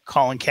put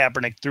Colin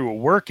Kaepernick through a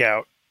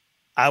workout.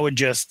 I would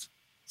just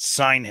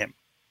sign him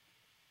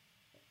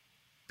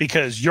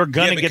because you're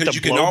going to get the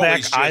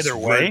blowback either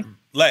way.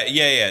 Like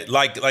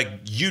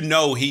he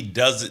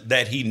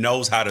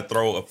knows how to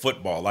throw a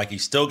football. Like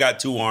he's still got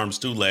 2 arms,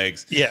 2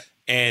 legs. Yeah.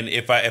 And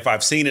if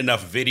I've seen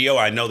enough video,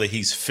 I know that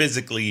he's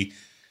physically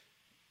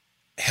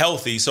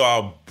healthy. So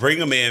I'll bring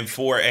him in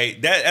for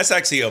that's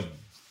actually a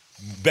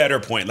better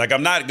point. Like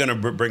I'm not going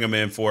to bring him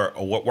in for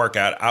a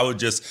workout. I would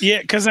just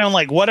because I'm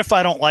like, what if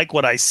I don't like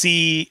what I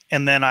see,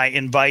 and then I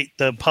invite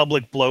the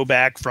public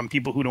blowback from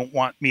people who don't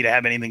want me to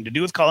have anything to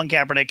do with Colin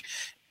Kaepernick,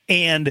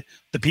 and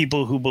the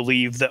people who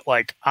believe that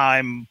like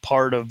I'm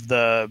part of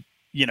the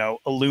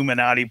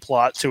Illuminati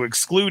plot to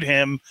exclude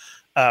him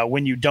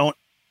when you don't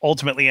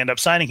ultimately end up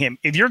signing him.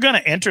 If you're going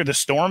to enter the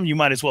storm, you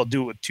might as well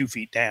do it with 2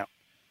 feet down.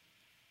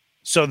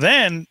 So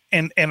then,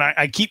 and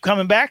I keep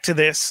coming back to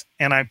this,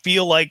 and I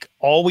feel like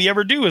all we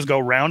ever do is go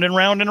round and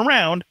round and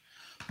around.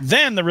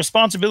 Then the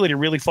responsibility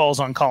really falls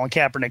on Colin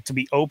Kaepernick to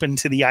be open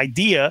to the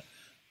idea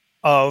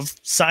of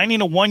signing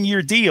a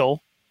 1-year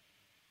deal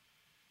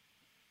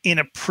in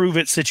a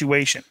prove-it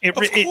situation. Of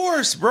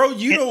course, bro.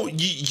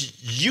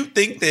 You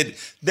think that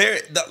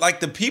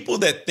the people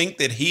that think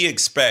that he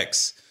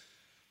expects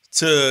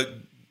to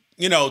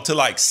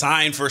like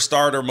sign for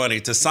starter money,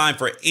 to sign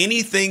for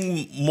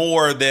anything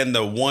more than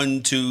the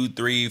 1, 2,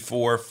 3,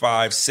 4,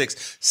 5,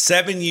 6,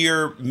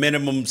 7-year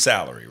minimum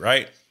salary,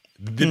 right?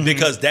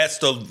 Because that's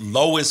the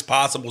lowest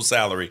possible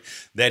salary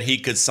that he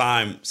could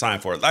sign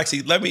for.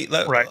 Actually, let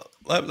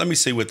me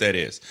see what that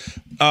is.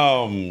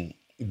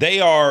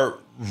 They are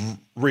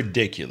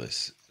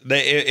ridiculous.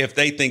 If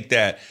they think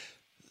that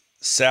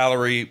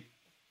salary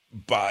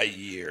by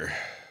year.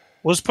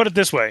 Let's put it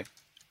this way: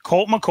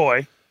 Colt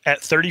McCoy, at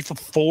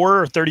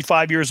 34 or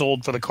 35 years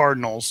old for the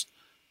Cardinals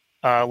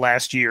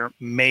last year,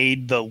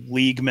 made the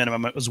league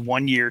minimum. It was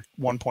 1 year,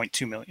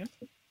 $1.2 million.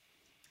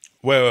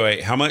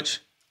 Wait. How much?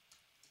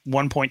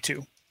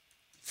 1.2.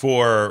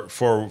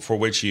 For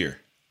which year?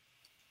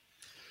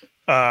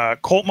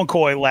 Colt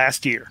McCoy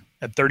last year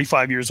at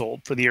 35 years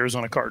old for the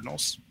Arizona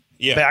Cardinals.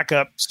 Yeah.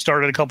 Backup,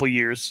 started a couple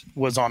years,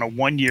 was on a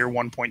 1 year,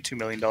 $1.2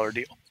 million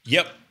deal.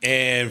 Yep.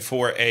 And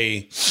for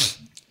a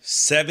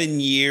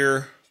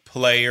 7-year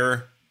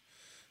player,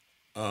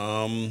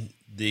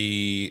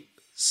 the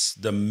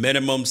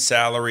minimum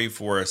salary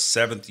for a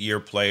 7th-year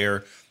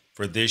player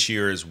for this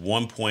year is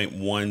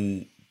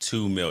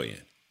 $1.12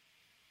 million.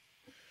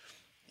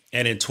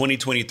 And in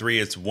 2023,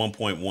 it's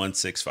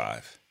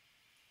 $1.165.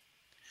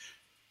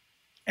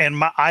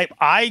 And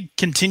I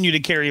continue to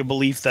carry a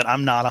belief that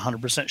I'm not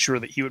 100% sure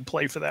that he would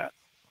play for that.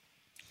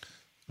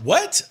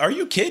 What? Are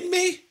you kidding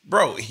me?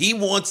 Bro, he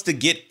wants to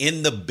get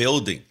in the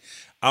building.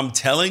 I'm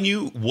telling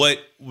you what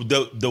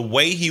the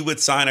way he would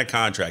sign a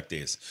contract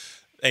is.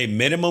 A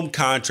minimum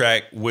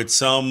contract with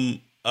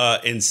some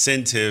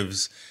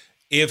incentives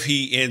if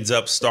he ends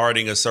up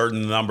starting a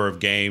certain number of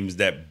games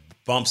that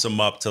bumps him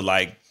up to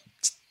like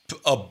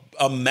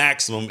a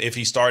maximum if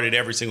he started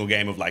every single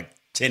game of like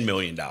 $10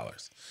 million.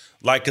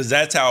 Like, because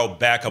that's how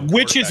backup.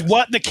 Which is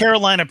what the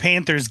Carolina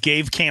Panthers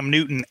gave Cam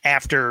Newton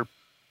after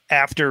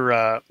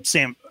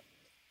Sam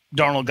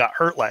Darnold got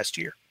hurt last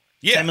year.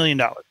 Yeah. $10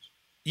 million.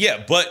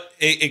 Yeah, but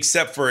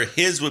except for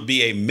his would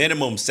be a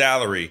minimum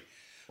salary,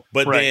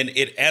 but then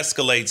it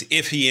escalates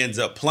if he ends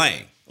up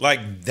playing.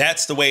 Like,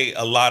 that's the way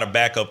a lot of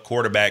backup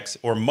quarterbacks,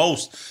 or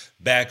most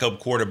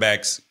backup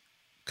quarterbacks,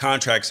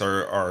 contracts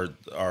are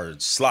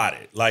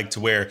slotted, like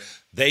to where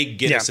they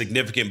get a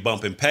significant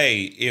bump in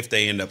pay if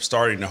they end up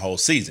starting the whole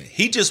season.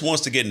 He just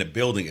wants to get in the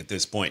building at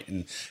this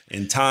point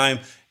in time,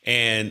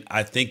 and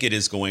I think it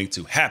is going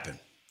to happen.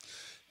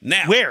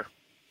 Now,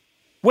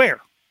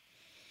 Where?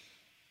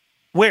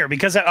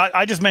 Because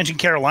I just mentioned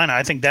Carolina.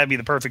 I think that'd be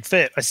the perfect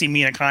fit. I see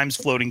Mina Kimes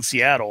floating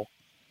Seattle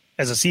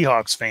as a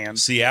Seahawks fan.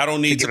 Seattle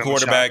needs a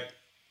quarterback.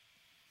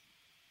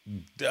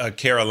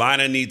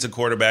 Carolina needs a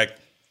quarterback.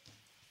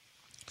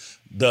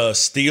 The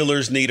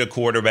Steelers need a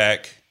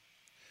quarterback.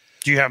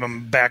 Do you have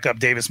him back up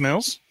Davis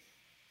Mills?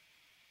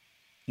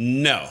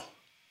 No.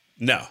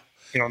 You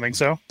don't think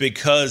so?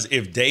 Because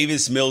if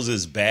Davis Mills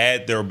is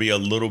bad, there'll be a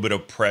little bit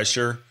of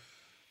pressure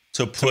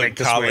to put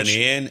Colin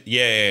in.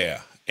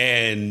 Yeah.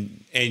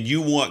 And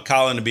you want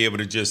Colin to be able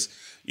to just,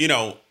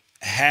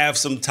 have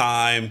some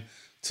time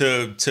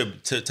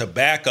to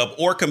back up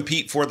or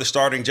compete for the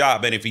starting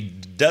job. And if he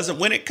doesn't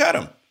win it, cut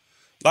him.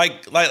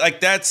 Like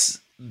that's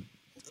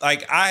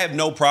like, I have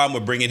no problem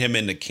with bringing him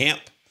into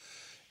camp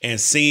and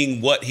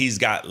seeing what he's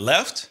got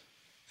left.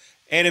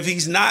 And if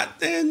he's not,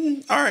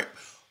 then all right,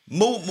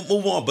 move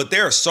on. But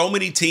there are so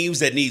many teams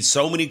that need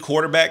so many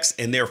quarterbacks,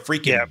 and they're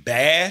freaking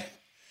bad.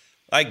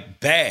 Like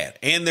bad.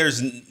 And there's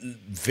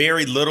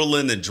very little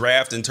in the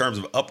draft in terms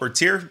of upper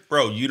tier.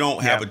 Bro, you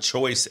don't have a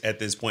choice at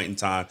this point in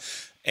time.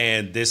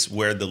 And this is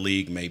where the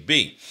league may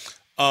be.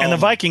 And the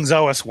Vikings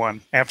owe us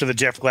one after the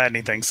Jeff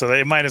Gladney thing, so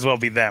it might as well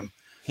be them.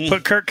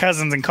 Put Kirk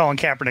Cousins and Colin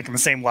Kaepernick in the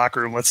same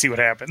locker room. Let's see what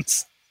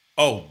happens.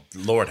 Oh,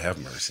 Lord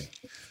have mercy.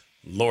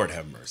 Lord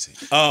have mercy.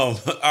 All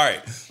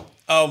right.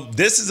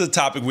 This is a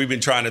topic we've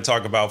been trying to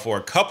talk about for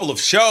a couple of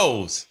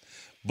shows,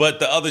 but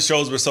the other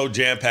shows were so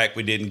jam-packed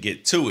we didn't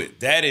get to it.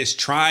 That is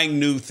trying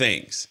new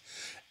things.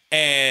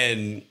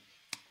 And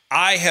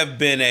I have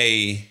been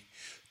a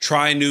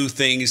try new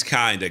things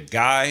kind of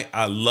guy.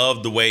 I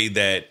love the way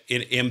that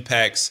it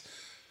impacts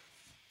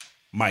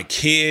my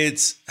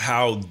kids,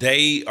 how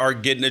they are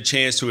getting a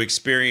chance to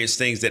experience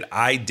things that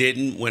I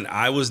didn't when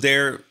I was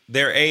their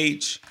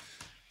age.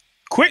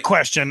 Quick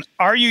question.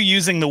 Are you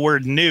using the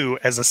word new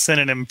as a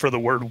synonym for the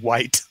word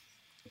white?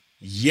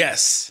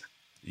 Yes.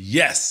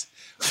 Yes.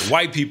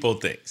 White people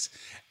things.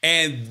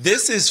 And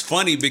this is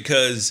funny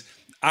because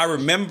I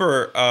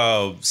remember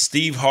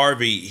Steve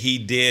Harvey, he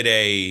did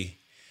a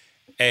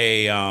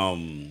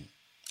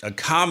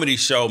comedy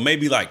show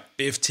maybe like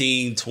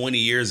 15, 20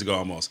 years ago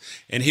almost.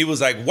 And he was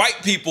like,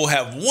 white people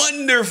have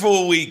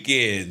wonderful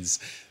weekends.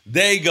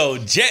 They go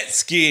jet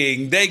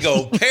skiing. They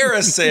go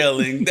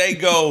parasailing. They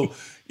go,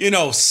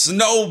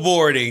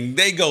 snowboarding.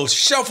 They go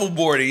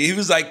shuffleboarding. He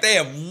was like, they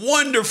have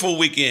wonderful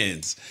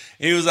weekends.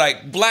 And he was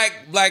like,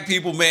 black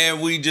people, man,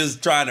 we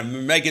just trying to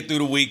make it through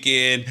the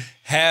weekend,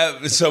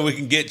 so we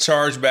can get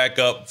charged back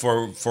up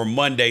for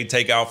Monday,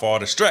 take off all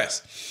the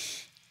stress.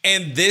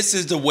 And this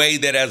is the way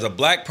that as a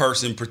black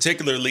person,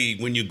 particularly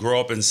when you grow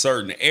up in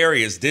certain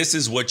areas, this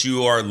is what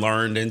you are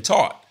learned and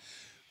taught,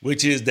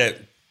 which is that,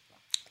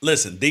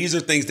 listen, these are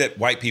things that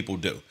white people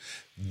do.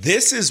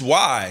 This is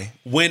why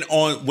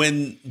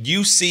when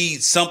you see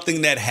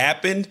something that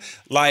happened,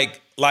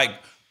 like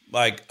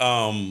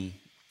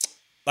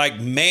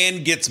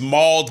man gets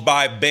mauled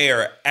by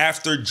bear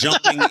after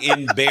jumping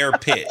in bear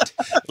pit,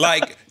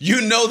 like,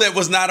 that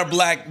was not a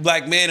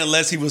black man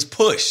unless he was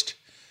pushed.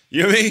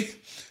 You know what I mean?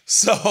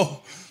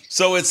 So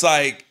it's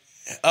like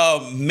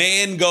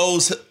man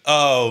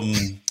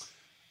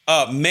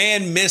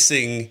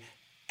missing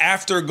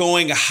after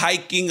going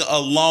hiking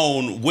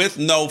alone with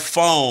no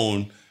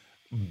phone,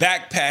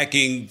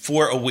 backpacking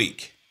for a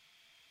week,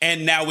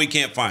 and now we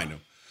can't find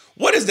him.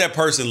 What does that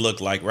person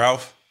look like,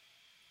 Ralph?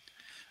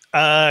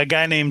 A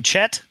guy named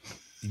Chet.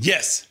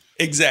 Yes,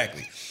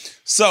 exactly.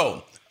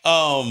 So,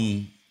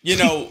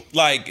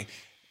 like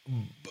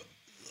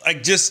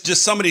just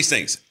some of these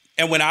things.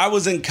 And when I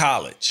was in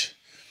college,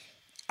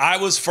 I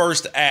was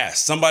first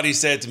asked, somebody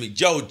said to me,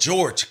 "Yo,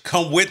 George,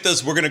 come with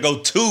us. We're going to go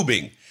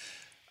tubing."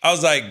 I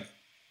was like,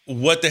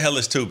 what the hell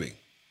is tubing?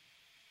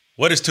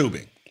 What is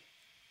tubing?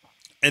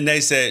 And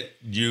they said,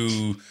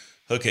 you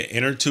hook an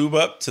inner tube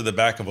up to the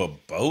back of a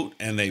boat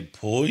and they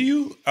pull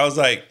you. I was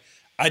like,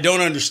 I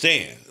don't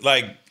understand.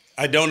 I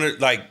don't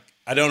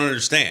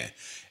understand.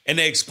 And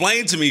they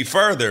explained to me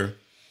further.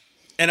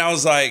 And I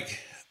was like,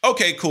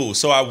 okay, cool.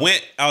 So I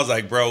went, I was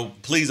like, bro,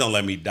 please don't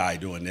let me die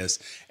doing this.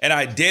 And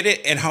I did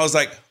it. And I was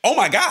like, oh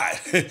my God,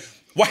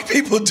 white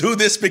people do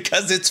this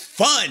because it's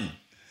fun.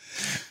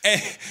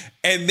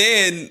 And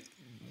then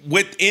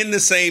within the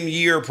same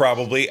year,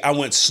 probably, I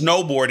went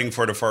snowboarding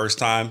for the first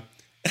time.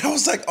 And I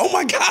was like, oh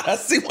my God, I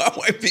see why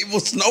white people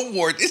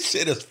snowboard. This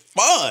shit is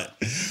fun.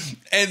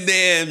 And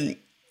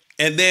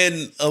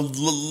then a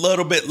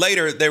little bit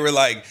later, they were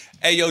like,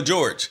 hey, yo,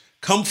 George,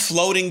 come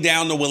floating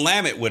down the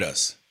Willamette with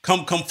us.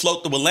 Come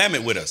float the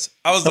Willamette with us.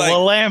 I was like,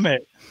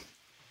 Willamette.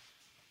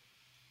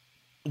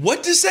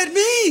 What does that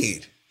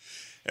mean?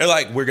 They're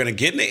like, we're going to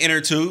get in the inner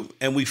tube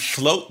and we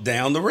float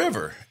down the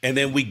river. And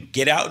then we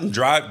get out and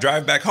drive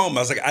back home.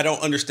 I was like, I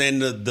don't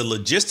understand the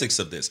logistics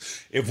of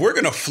this. If we're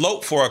going to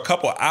float for a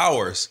couple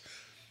hours,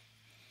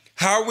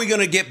 how are we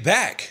going to get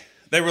back?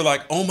 They were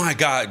like, oh my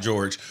God,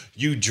 George,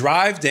 you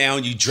drive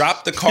down, you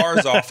drop the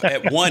cars off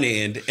at one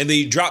end, and then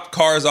you drop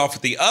cars off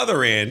at the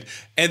other end.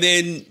 And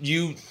then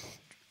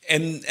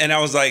and I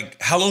was like,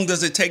 how long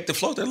does it take to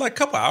float? They're like, a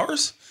couple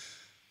hours.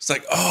 It's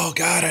like, oh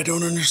God, I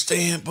don't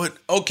understand, but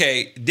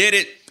okay, did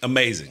it.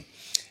 Amazing.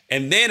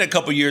 And then a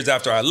couple years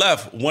after I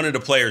left, one of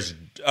the players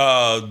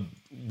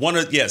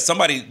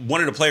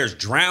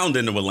drowned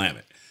in the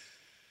Willamette.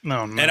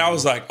 No. And I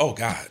was like, oh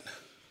God.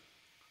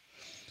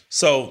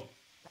 So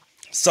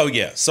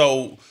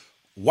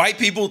white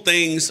people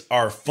things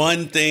are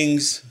fun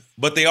things,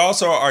 but they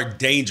also are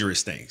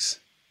dangerous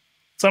things.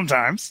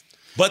 Sometimes.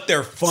 But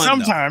they're fun.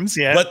 Sometimes,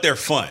 though. Yeah. But they're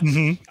fun.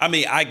 Mm-hmm. I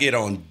mean, I get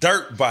on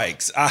dirt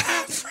bikes. I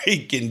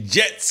freaking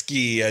jet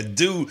ski. I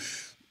do.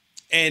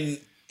 And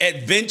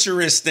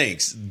adventurous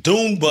things.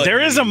 Doom button. There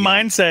is a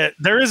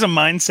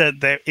mindset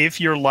that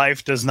if your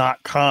life does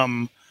not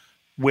come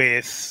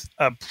with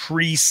a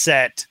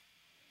preset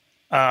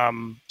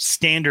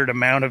standard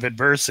amount of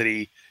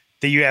adversity,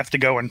 that you have to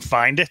go and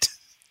find it.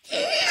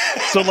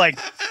 So like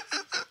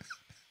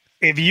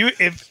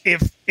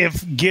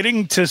if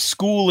getting to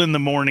school in the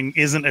morning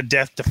isn't a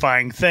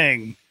death-defying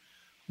thing,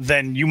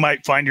 then you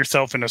might find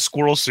yourself in a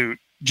squirrel suit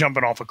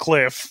jumping off a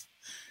cliff.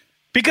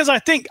 Because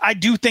I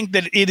do think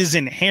that it is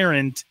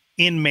inherent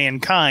in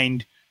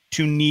mankind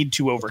to need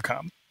to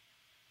overcome.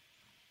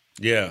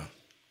 Yeah.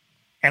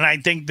 And I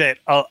think that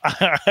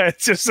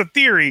it's just a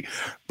theory,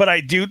 but I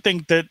do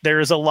think that there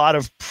is a lot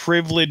of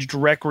privileged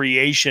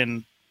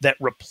recreation that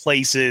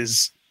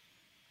replaces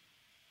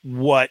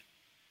what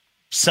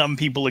some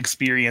people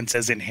experience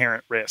as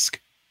inherent risk.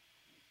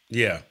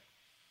 Yeah.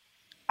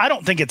 I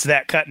don't think it's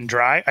that cut and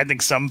dry. I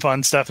think some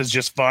fun stuff is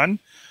just fun,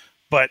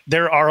 but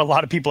there are a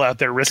lot of people out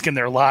there risking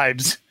their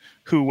lives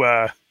who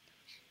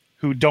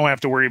don't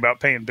have to worry about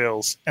paying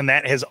bills. And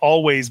that has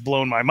always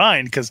blown my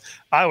mind, because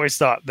I always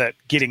thought that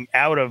getting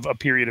out of a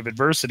period of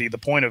adversity, the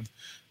point of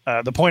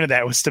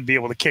that was to be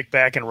able to kick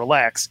back and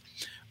relax.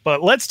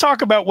 But let's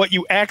talk about what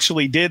you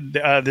actually did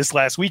this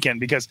last weekend,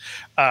 because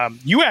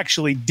you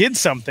actually did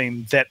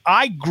something that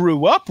I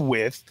grew up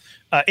with.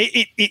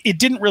 It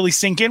didn't really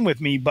sink in with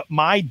me, but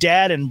my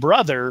dad and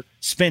brother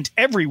spent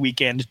every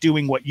weekend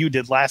doing what you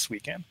did last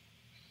weekend.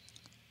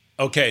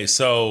 Okay,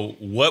 so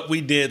what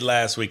we did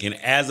last weekend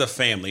as a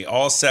family,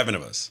 all 7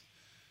 of us,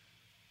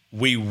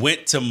 we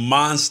went to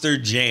Monster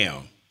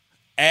Jam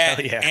at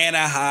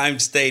Anaheim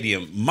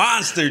Stadium.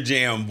 Monster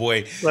Jam,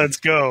 boy. Let's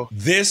go.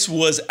 This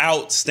was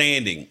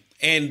outstanding.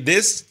 And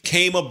this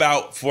came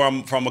about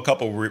from a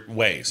couple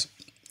ways.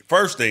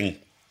 First thing,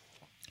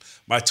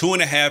 my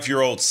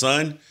 2.5-year-old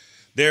son,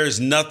 there's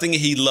nothing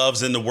he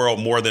loves in the world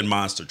more than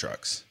monster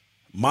trucks.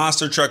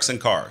 Monster trucks and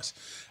cars.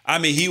 I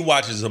mean, he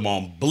watches them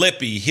on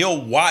Blippi. He'll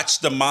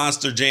watch the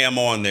Monster Jam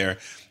on there.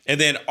 And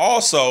then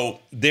also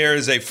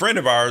there's a friend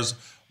of ours,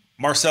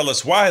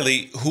 Marcellus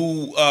Wiley,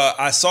 who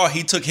I saw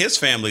he took his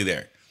family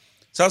there.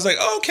 So I was like,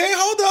 okay,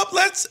 hold up.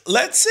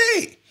 Let's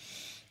see.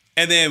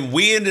 And then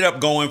we ended up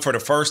going for the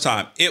first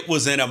time. It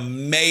was an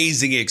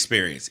amazing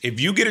experience. If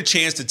you get a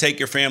chance to take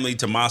your family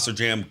to Monster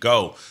Jam,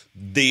 go.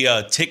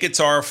 The tickets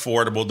are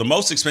affordable. The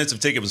most expensive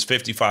ticket was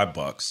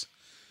 $55.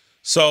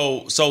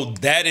 So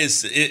that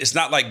is, it's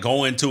not like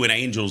going to an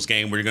Angels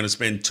game where you're going to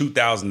spend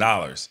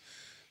 $2,000.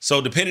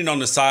 So depending on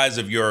the size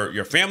of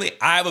your family,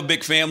 I have a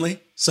big family.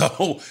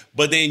 So,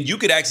 but then you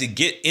could actually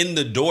get in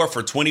the door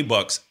for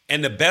 $20.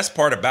 And the best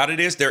part about it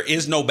is there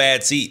is no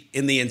bad seat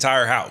in the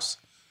entire house.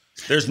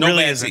 There's no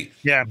bad seat.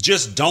 Yeah.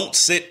 Just don't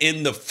sit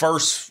in the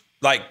first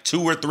like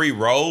 2 or 3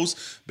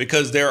 rows,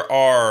 because there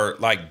are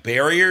like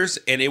barriers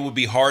and it would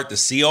be hard to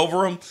see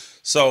over them.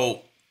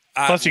 So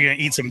plus you're going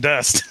to eat some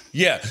dust.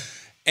 Yeah.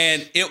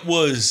 And it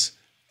was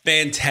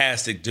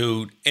fantastic,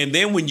 dude. And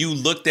then when you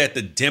looked at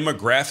the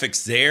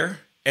demographics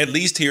there, at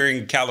least here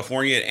in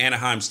California at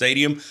Anaheim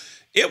Stadium,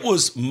 it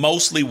was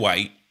mostly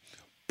white,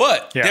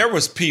 but there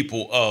was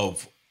people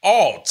of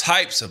all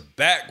types of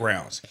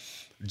backgrounds.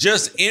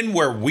 Just in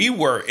where we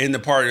were in the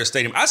part of the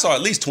stadium, I saw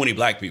at least 20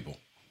 black people,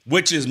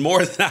 which is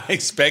more than I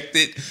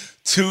expected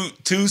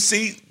to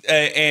see.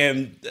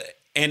 And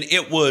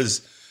it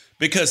was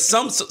because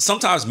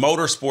sometimes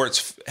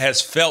motorsports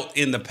has felt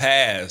in the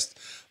past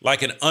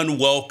like an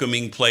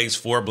unwelcoming place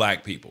for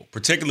black people,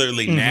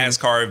 particularly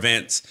NASCAR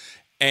events.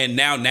 And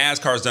now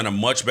NASCAR's done a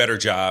much better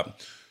job.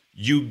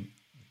 You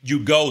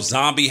go,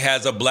 Zombie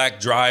has a black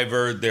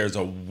driver.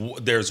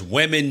 There's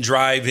women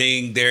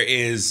driving. There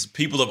is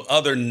people of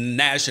other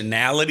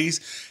nationalities.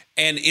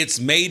 And it's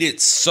made it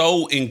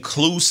so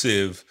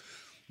inclusive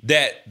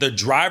that the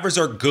drivers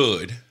are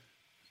good,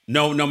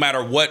 no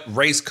matter what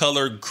race,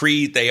 color,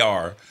 creed they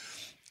are.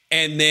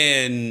 And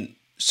then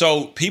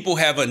so people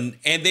have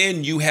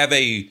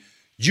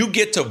you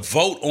get to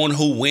vote on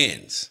who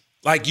wins.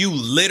 Like you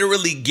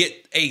literally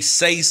get a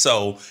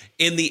say-so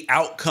in the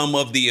outcome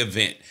of the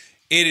event.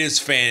 It is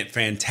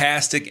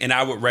fantastic, and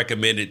I would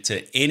recommend it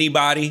to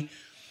anybody.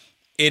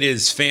 It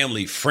is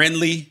family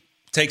friendly.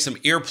 Take some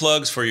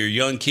earplugs for your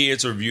young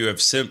kids, or if you have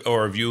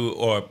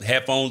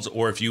headphones,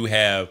 or if you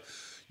have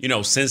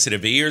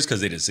sensitive ears,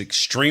 because it is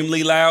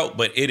extremely loud.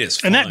 But it is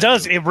fun. And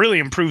it really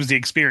improves the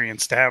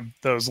experience to have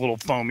those little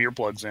foam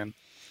earplugs in.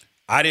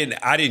 I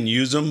didn't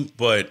use them,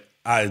 but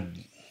I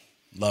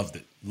loved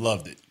it.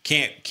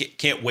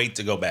 Can't wait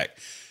to go back.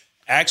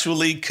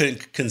 Actually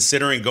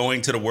considering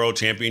going to the World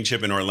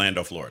Championship in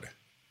Orlando, Florida.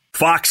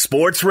 Fox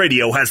Sports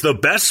Radio has the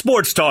best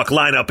sports talk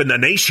lineup in the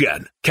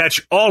nation.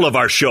 Catch all of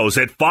our shows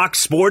at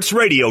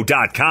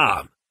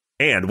foxsportsradio.com.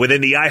 And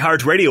within the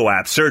iHeartRadio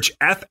app, search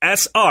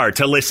FSR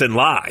to listen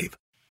live.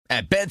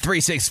 At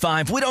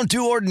Bet365, we don't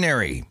do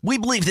ordinary. We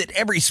believe that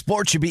every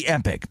sport should be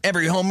epic.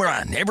 Every home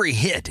run, every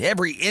hit,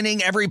 every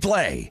inning, every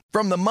play.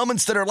 From the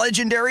moments that are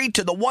legendary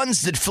to the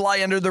ones that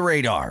fly under the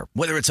radar.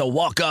 Whether it's a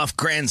walk-off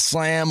grand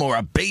slam or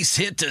a base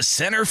hit to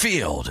center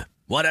field.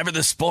 Whatever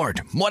the sport,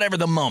 whatever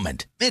the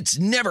moment, it's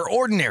never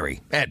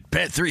ordinary at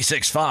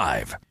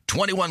Bet365.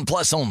 21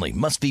 plus only.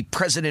 Must be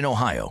present in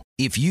Ohio.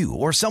 If you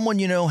or someone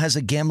you know has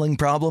a gambling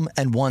problem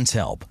and wants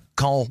help,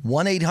 call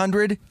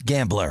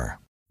 1-800-GAMBLER.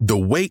 The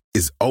wait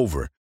is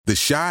over. The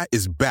Chi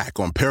is back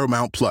on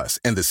Paramount Plus,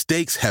 and the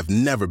stakes have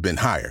never been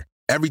higher.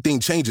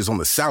 Everything changes on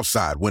the South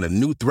Side when a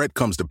new threat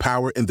comes to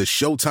power in the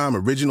Showtime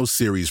original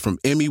series from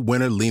Emmy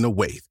winner Lena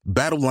Waithe.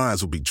 Battle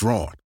lines will be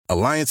drawn,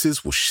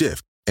 alliances will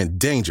shift, and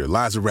danger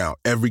lies around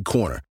every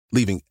corner,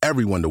 leaving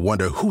everyone to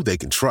wonder who they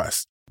can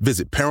trust.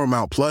 Visit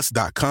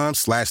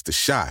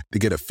ParamountPlus.com/The Chi to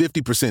get a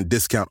 50%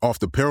 discount off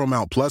the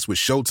Paramount Plus with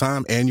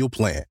Showtime annual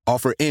plan.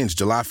 Offer ends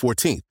July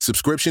 14th.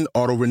 Subscription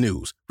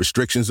auto-renews.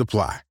 Restrictions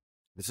apply.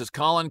 This is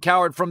Colin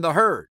Cowherd from The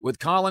Herd with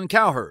Colin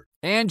Cowherd.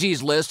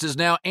 Angie's List is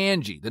now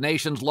Angie, the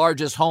nation's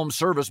largest home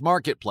service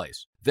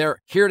marketplace. They're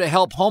here to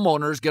help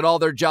homeowners get all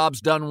their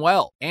jobs done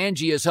well.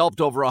 Angie has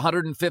helped over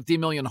 150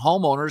 million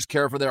homeowners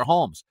care for their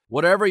homes.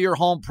 Whatever your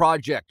home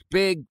project,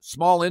 big,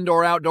 small,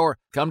 indoor, outdoor,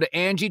 come to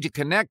Angie to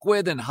connect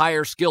with and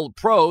hire skilled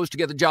pros to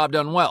get the job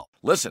done well.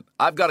 Listen,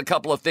 I've got a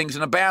couple of things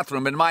in a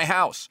bathroom in my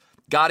house.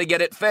 Got to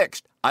get it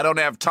fixed. I don't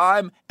have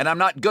time, and I'm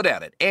not good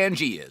at it.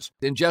 Angie is.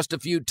 In just a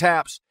few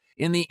taps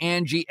in the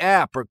Angie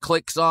app or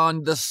clicks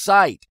on the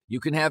site, you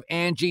can have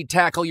Angie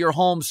tackle your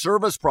home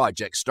service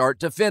project start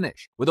to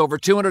finish. With over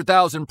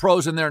 200,000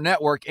 pros in their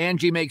network,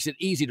 Angie makes it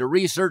easy to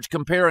research,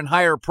 compare, and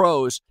hire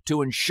pros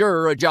to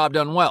ensure a job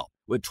done well.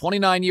 With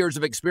 29 years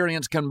of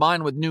experience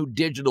combined with new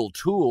digital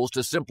tools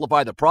to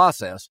simplify the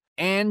process,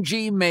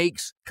 Angie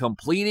makes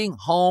completing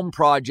home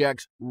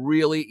projects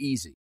really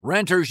easy.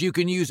 Renters, you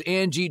can use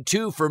Angie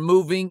too for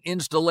moving,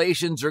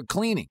 installations, or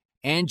cleaning.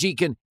 Angie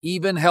can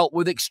even help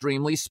with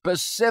extremely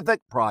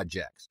specific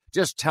projects.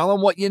 Just tell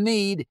them what you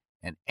need,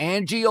 and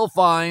Angie will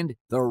find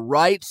the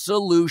right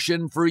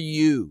solution for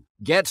you.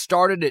 Get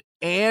started at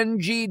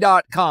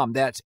Angie.com.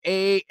 That's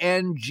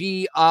ANGI.com,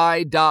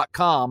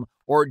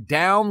 or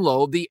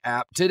download the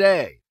app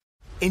today.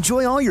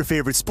 Enjoy all your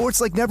favorite sports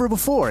like never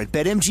before at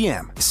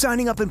BetMGM.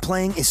 Signing up and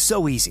playing is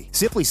so easy.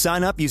 Simply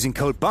sign up using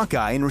code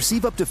Buckeye and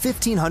receive up to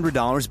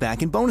 $1,500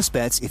 back in bonus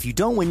bets if you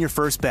don't win your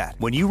first bet.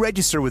 When you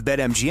register with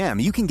BetMGM,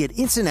 you can get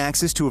instant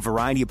access to a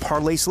variety of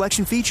parlay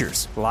selection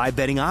features, live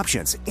betting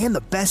options, and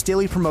the best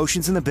daily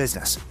promotions in the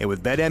business. And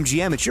with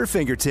BetMGM at your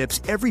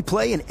fingertips, every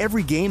play and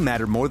every game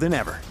matter more than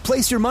ever.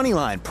 Place your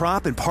moneyline,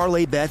 prop, and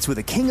parlay bets with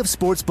the king of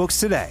sportsbooks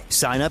today.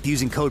 Sign up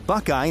using code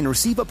Buckeye and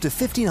receive up to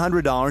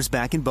 $1,500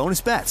 back in bonus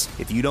bets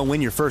if you don't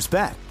win your first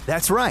bet.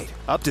 That's right,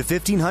 up to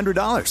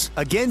 $1,500.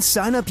 Again,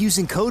 sign up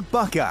using code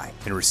Buckeye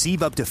and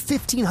receive up to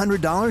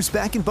 $1,500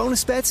 back in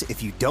bonus bets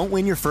if you don't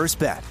win your first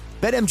bet.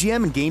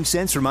 BetMGM and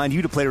GameSense remind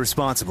you to play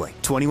responsibly.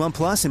 21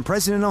 plus and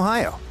present in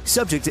Ohio.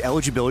 Subject to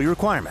eligibility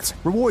requirements.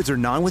 Rewards are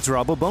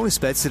non-withdrawable bonus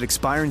bets that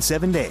expire in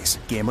 7 days.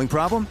 Gambling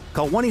problem?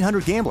 Call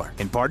 1-800-GAMBLER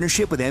in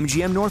partnership with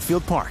MGM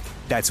Northfield Park.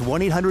 That's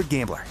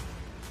 1-800-GAMBLER.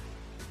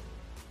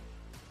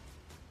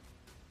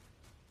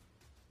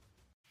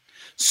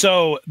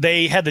 So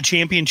they had the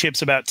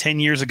championships about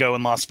 10 years ago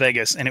in Las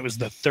Vegas, and it was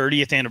the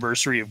 30th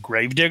anniversary of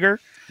Gravedigger.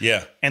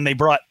 Yeah. And they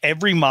brought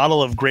every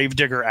model of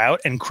Gravedigger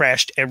out and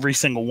crashed every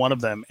single one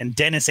of them. And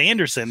Dennis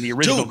Anderson, the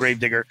original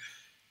Gravedigger,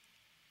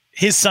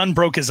 his son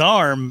broke his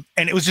arm,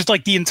 and it was just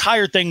like the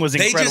entire thing was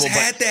incredible. They just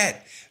had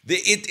that.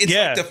 It's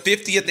like the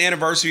 50th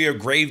anniversary of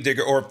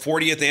Gravedigger or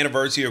 40th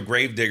anniversary of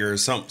Gravedigger or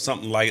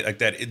something like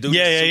that. Dude,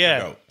 super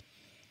dope.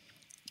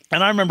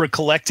 And I remember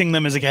collecting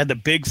them as a kid. The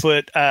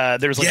Bigfoot,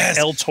 there was like an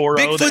El Toro.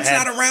 Bigfoot's that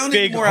had not around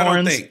big anymore, horns. I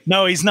don't think.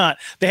 No, he's not.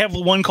 They have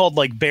one called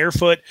like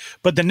Barefoot.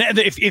 But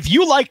if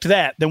you liked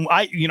that, then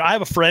I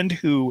have a friend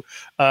who,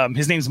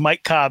 his name's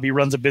Mike Cobb. He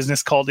runs a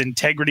business called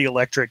Integrity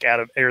Electric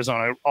out of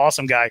Arizona.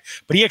 Awesome guy.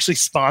 But he actually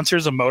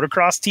sponsors a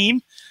motocross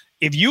team.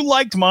 If you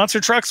liked monster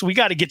trucks, we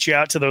got to get you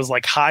out to those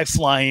like high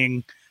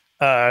flying,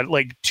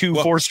 like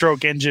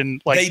 4-stroke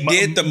engine. Like they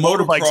did the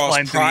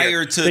motocross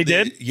prior to they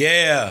did.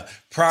 Yeah,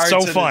 prior so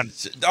to fun.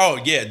 Oh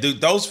yeah,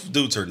 dude, those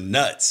dudes are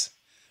nuts.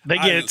 They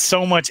get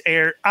so much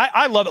air.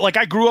 I love it. Like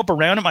I grew up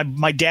around it.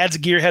 My dad's a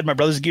gearhead. My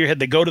brother's a gearhead.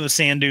 They go to the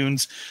sand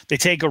dunes. They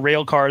take a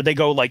rail car. They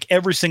go like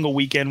every single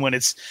weekend when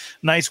it's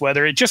nice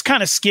weather. It just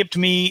kind of skipped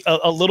me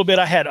a little bit.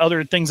 I had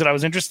other things that I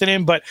was interested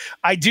in, but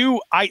I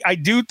do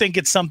think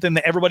it's something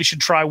that everybody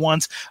should try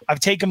once. I've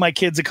taken my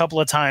kids a couple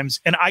of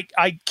times, and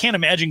I can't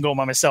imagine going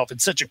by myself.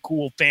 It's such a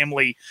cool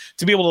family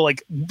to be able to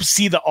like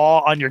see the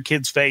awe on your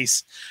kid's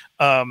face.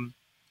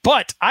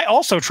 But I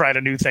also tried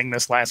a new thing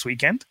this last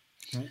weekend.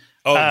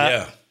 Oh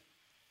yeah.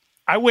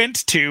 I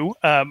went to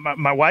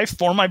my wife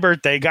for my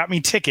birthday got me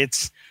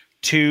tickets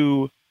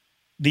to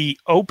the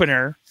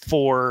opener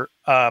for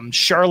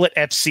Charlotte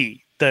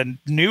FC, the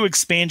new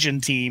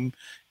expansion team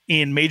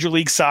in Major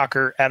League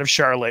Soccer out of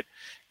Charlotte.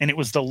 And it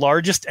was the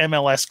largest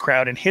MLS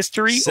crowd in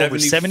history, over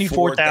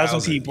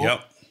 74,000 people.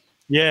 Yep.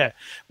 Yeah.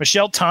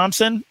 Michelle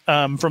Thompson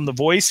from The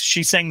Voice,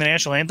 she sang the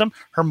national anthem.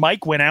 Her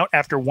mic went out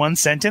after one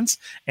sentence,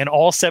 and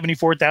all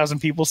 74,000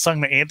 people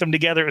sung the anthem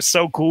together. It was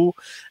so cool.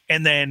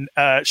 And then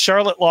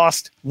Charlotte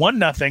lost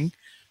 1-0.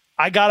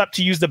 I got up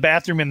to use the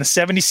bathroom in the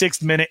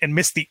 76th minute and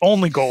missed the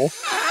only goal,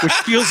 which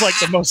feels like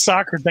the most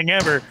soccer thing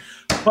ever.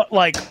 But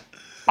like,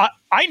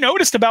 I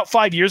noticed about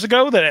 5 years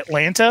ago that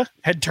Atlanta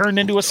had turned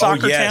into a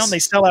soccer town. They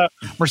sell out.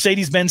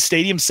 Mercedes-Benz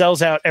Stadium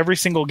sells out every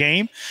single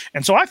game.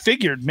 And so I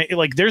figured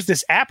like there's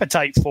this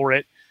appetite for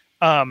it.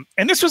 And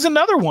this was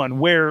another one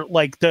where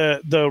like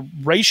the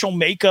racial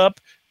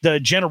makeup, the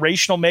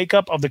generational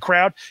makeup of the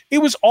crowd, it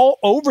was all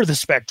over the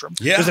spectrum.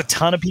 Yeah. There's a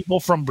ton of people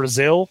from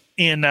Brazil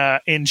in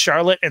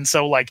Charlotte. And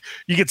so like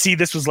you could see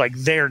this was like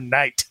their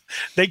night.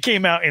 They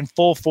came out in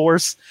full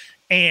force.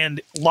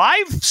 And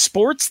live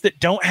sports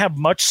that don't have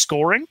much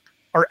scoring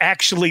are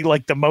actually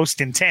like the most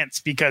intense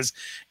because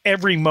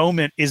every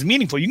moment is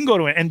meaningful. You can go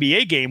to an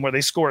NBA game where they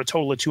score a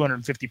total of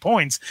 250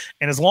 points.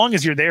 And as long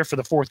as you're there for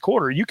the fourth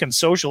quarter, you can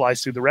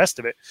socialize through the rest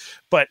of it.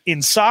 But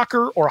in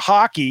soccer or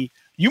hockey,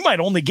 you might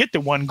only get to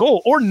one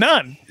goal or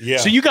none. Yeah.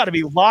 So you got to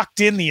be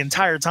locked in the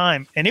entire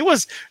time. And it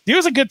was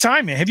a good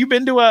time, man. Have you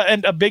been to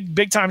a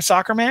big time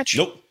soccer match?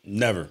 Nope,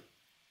 never.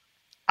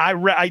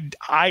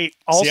 I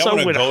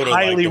also would go to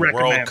highly like the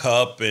recommend World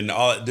Cup and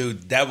all,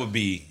 dude. That would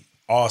be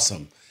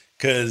awesome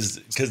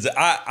because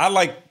I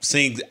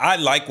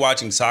like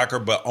watching soccer,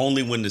 but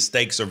only when the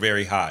stakes are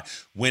very high.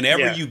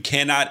 Whenever you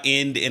cannot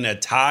end in a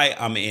tie,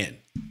 I'm in.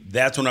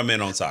 That's when I'm in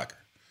on soccer.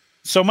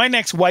 So my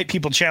next white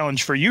people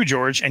challenge for you,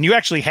 George, and you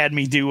actually had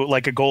me do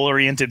like a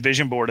goal-oriented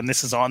vision board, and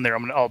this is on there.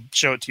 I'll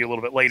show it to you a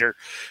little bit later.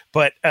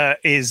 But I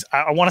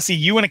want to see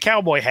you in a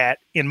cowboy hat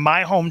in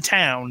my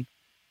hometown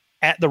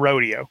at the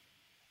rodeo.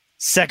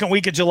 Second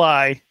week of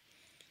July,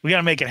 we got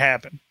to make it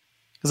happen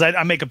because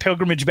I make a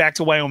pilgrimage back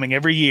to Wyoming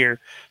every year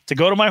to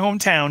go to my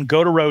hometown,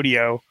 go to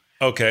rodeo.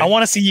 Okay. I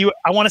want to see you.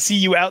 I want to see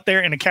you out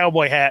there in a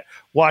cowboy hat,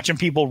 watching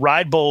people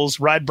ride bulls,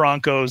 ride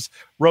broncos,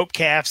 rope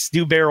calves,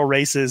 do barrel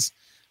races.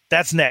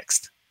 That's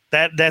next.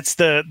 That's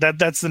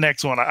the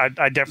next one. I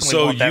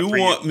definitely want that. So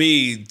you want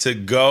me to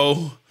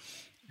go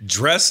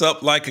dress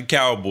up like a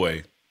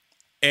cowboy?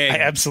 And I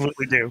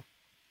absolutely do,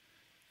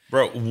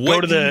 bro.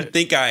 What do you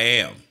think I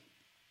am?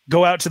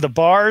 Go out to the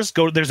bars.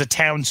 There's a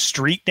town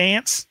street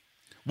dance.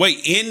 Wait,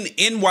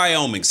 in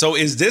Wyoming. So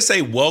is this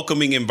a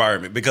welcoming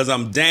environment? Because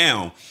I'm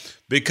down.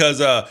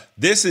 Because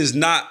this is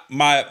not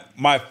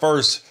my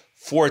first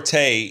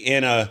forte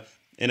in a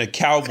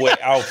cowboy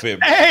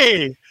outfit.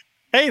 Hey,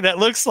 that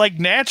looks like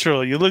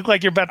natural. You look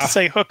like you're about to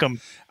say hook 'em.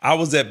 I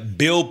was at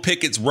Bill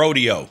Pickett's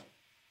rodeo.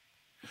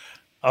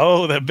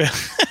 Oh,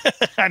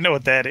 I know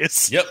what that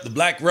is. Yep, the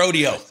black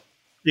rodeo.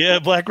 Yeah,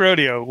 black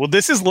rodeo. Well,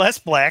 this is less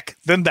black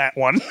than that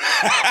one.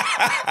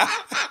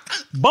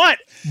 but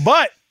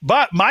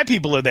my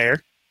people are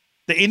there.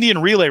 The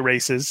Indian relay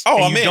races.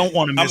 Oh, I'm in. Don't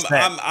want to miss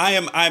that.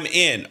 I'm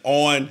in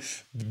on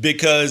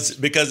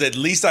because at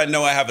least I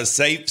know I have a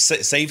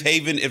safe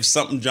haven if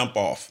something jump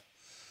off.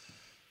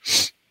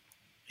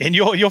 And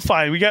you'll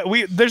find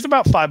there's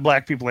about 5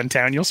 black people in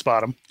town. You'll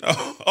spot them.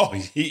 Oh,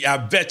 I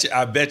bet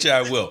you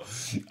I will.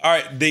 All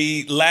right,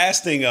 the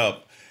last thing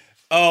up.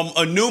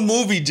 A new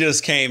movie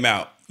just came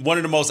out. One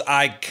of the most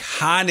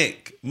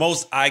iconic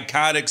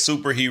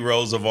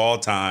superheroes of all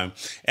time.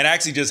 And I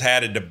actually just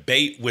had a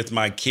debate with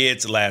my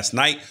kids last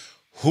night.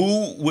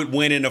 Who would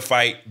win in a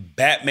fight,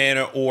 Batman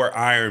or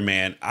Iron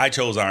Man? I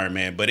chose Iron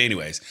Man. But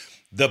anyways,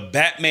 the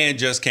Batman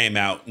just came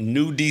out.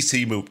 New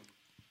DC movie.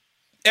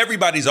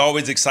 Everybody's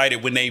always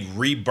excited when they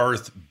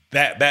rebirth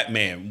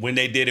Batman. When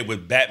they did it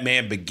with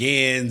Batman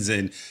Begins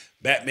and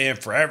Batman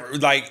Forever.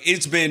 Like,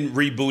 it's been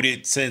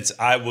rebooted since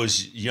I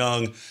was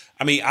young.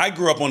 I mean, I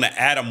grew up on the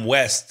Adam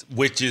West,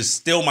 which is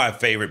still my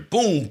favorite.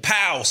 Boom,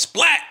 pow,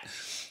 splat.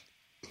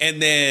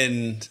 And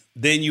then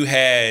you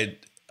had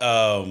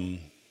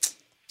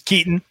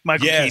Keaton,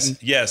 Michael Keaton.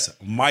 Yes,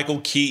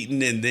 Michael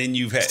Keaton. And then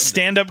you've had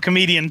stand-up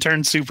comedian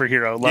turned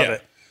superhero. Love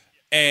it.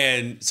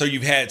 And so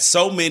you've had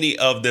so many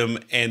of them.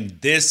 And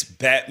this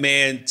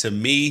Batman, to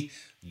me,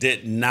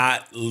 did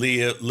not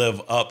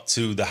live up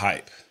to the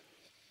hype.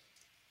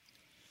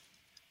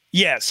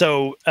 Yeah,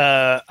 so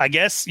I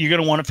guess you're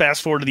going to want to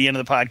fast forward to the end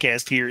of the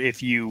podcast here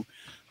if you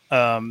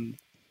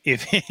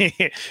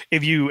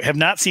if you have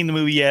not seen the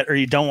movie yet or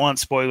you don't want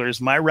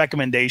spoilers. My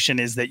recommendation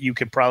is that you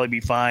could probably be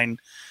fine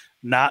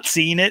not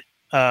seeing it.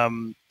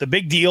 The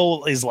big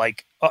deal is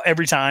like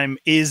every time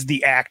is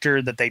the actor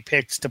that they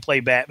picked to play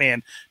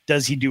Batman.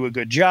 Does he do a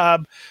good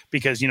job?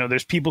 Because,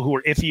 there's people who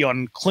are iffy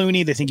on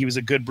Clooney. They think he was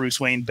a good Bruce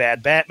Wayne,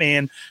 bad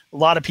Batman. A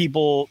lot of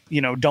people,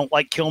 don't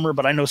like Kilmer,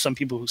 but I know some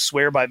people who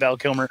swear by Val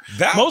Kilmer.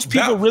 Most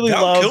people really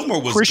love Kilmer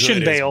was Christian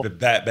good Bale. As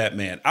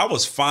Batman. I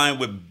was fine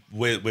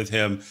with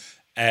him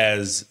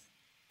as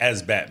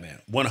Batman.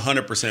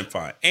 100%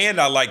 fine.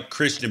 And I like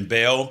Christian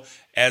Bale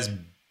as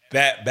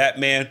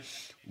Batman.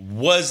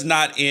 Was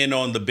not in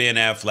on the Ben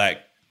Affleck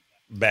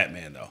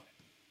Batman though.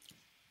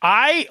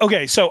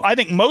 So I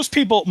think most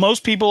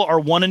people are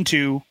 1 and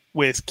 2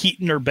 with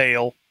Keaton or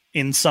Bale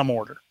in some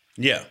order.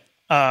 Yeah.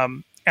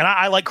 And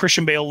I like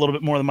Christian Bale a little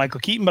bit more than Michael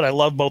Keaton, but I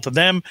love both of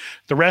them.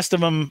 The rest of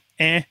them,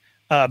 Ben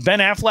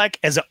Affleck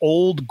as an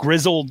old,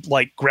 grizzled,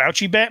 like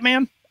grouchy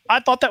Batman,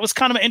 I thought that was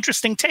kind of an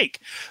interesting take.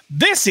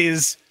 This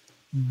is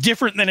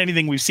different than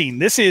anything we've seen.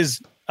 This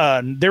is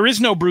there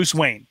is no Bruce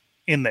Wayne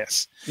in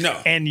this. No.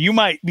 And you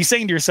might be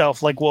saying to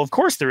yourself, like, well, of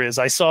course there is.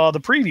 I saw the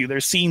preview.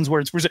 There's scenes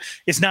where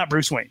it's not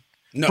Bruce Wayne.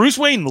 No. Bruce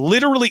Wayne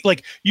literally,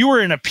 like, you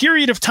were in a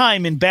period of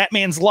time in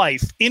Batman's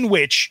life in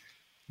which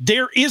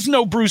there is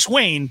no Bruce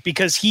Wayne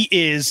because he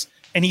is,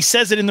 and he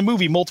says it in the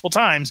movie multiple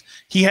times,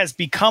 he has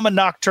become a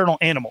nocturnal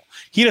animal.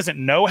 He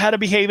doesn't know how to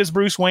behave as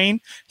Bruce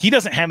Wayne. He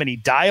doesn't have any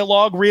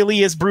dialogue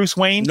really as Bruce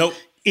Wayne. Nope.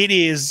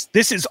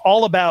 This is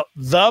all about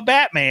the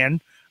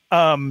Batman,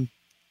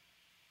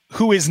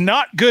 who is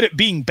not good at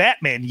being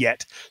Batman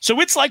yet. So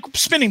it's like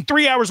spending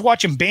 3 hours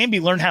watching Bambi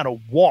learn how to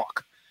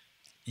walk.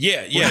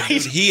 Yeah. Right?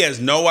 Dude, he has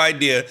no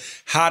idea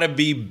how to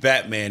be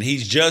Batman. He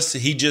just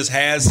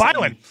has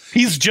violent.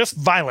 He's just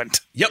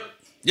violent. Yep.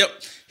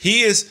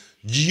 He is.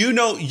 You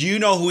know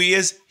who he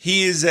is.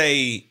 He is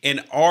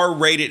an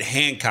R-rated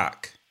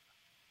Hancock.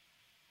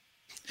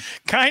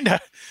 Kinda.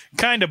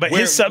 But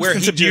his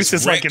substance abuse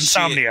is like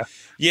insomnia. Shit.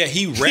 Yeah,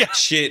 he wrecked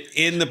shit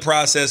in the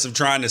process of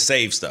trying to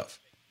save stuff.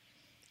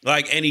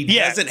 Like, and he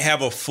doesn't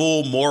have a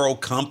full moral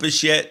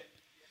compass yet.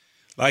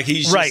 Like,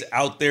 he's just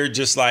out there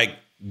just like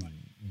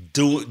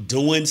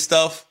doing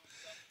stuff.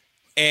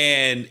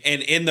 And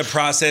in the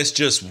process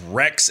just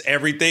wrecks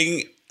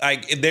everything.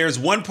 Like, there's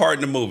one part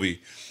in the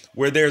movie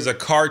where there's a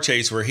car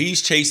chase where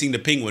he's chasing the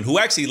Penguin, who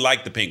actually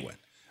liked the Penguin.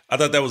 I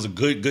thought that was a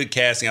good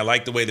casting. I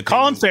like the way the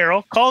Colin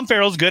Farrell's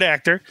a good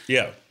actor.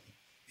 Yeah.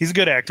 He's a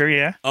good actor,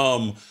 yeah.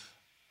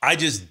 I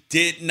just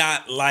did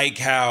not like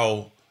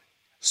how.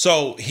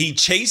 So he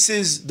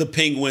chases the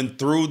Penguin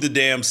through the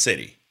damn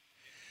city.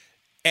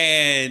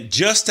 And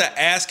just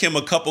to ask him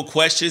a couple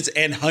questions,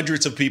 and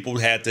hundreds of people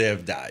had to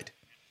have died.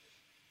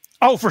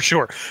 Oh, for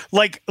sure.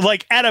 Like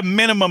at a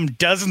minimum,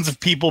 dozens of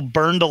people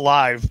burned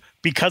alive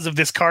because of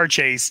this car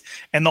chase.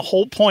 And the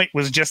whole point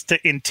was just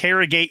to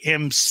interrogate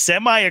him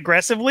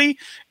semi-aggressively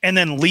and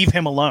then leave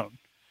him alone.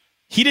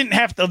 He didn't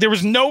have to. There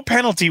was no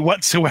penalty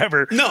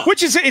whatsoever. No,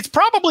 which is it's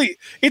probably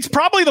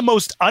the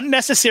most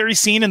unnecessary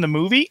scene in the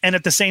movie, and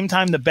at the same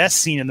time the best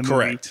scene in the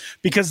movie.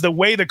 Because the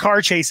way the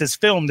car chase is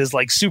filmed is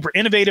like super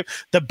innovative.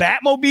 The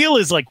Batmobile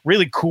is like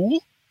really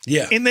cool.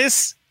 Yeah. In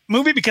this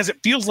movie because it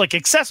feels like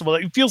accessible.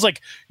 It feels like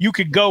you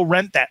could go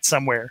rent that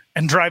somewhere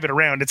and drive it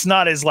around. It's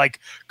not as like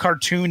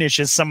cartoonish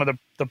as some of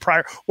the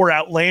prior or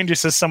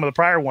outlandish as some of the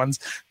prior ones.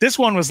 This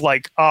one was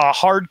like a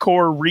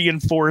hardcore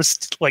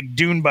reinforced like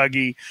dune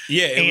buggy.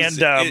 Yeah,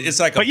 it's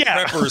like a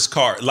prepper's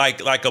car, like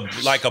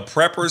a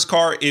prepper's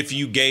car if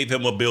you gave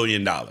him $1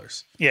 billion.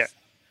 Yeah.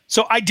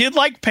 So I did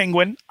like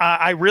Penguin.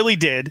 I really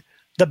did.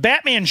 The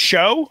Batman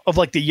show of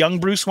like the young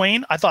Bruce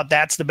Wayne, I thought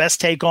that's the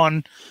best take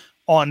on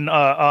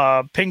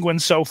Penguin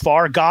so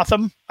far.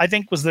 Gotham, I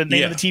think, was the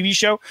name of the TV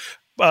show.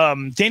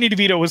 Danny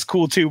DeVito was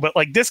cool too, but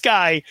like this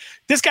guy's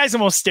the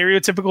most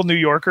stereotypical New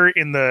Yorker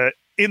in the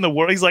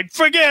world. He's like,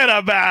 forget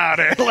about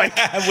it, like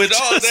with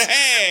all the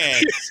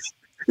hands.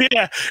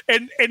 Yeah,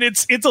 and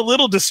it's a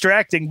little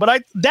distracting,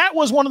 but that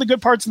was one of the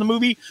good parts of the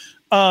movie.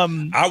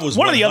 I was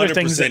one of the other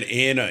things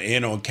in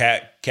on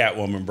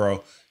Catwoman,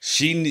 bro.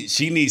 She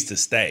needs to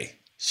stay.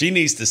 She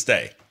needs to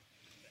stay.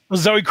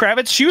 Zoe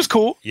Kravitz, she was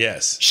cool.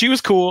 Yes, she was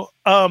cool.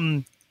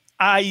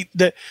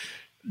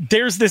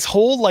 There's this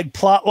whole like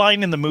plot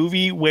line in the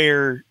movie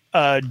where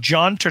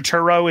John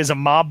Turturro is a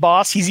mob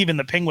boss. He's even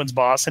the Penguin's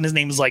boss, and his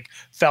name is like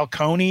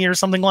Falcone or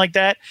something like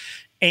that.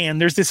 And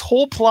there's this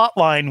whole plot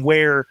line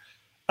where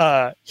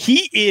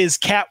he is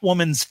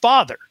Catwoman's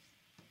father.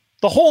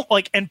 The whole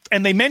like, and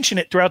they mention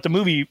it throughout the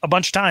movie a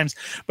bunch of times,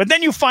 but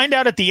then you find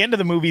out at the end of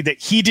the movie that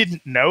he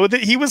didn't know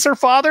that he was her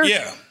father.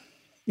 Yeah.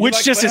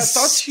 Which just is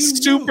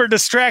super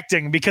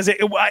distracting because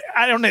it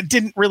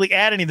didn't really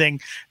add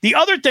anything. The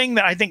other thing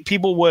that I think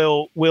people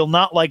will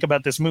not like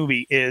about this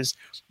movie is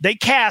they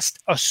cast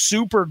a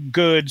super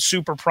good,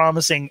 super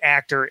promising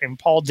actor in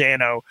Paul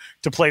Dano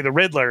to play the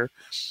Riddler,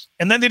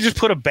 and then they just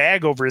put a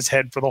bag over his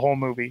head for the whole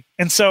movie.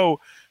 And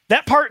so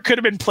that part could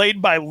have been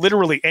played by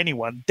literally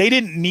anyone. They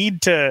didn't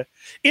need to.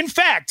 In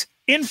fact,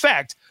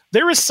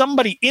 there is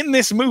somebody in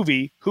this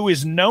movie who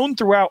is known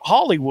throughout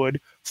Hollywood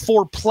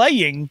for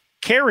playing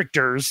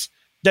characters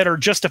that are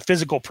just a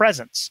physical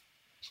presence.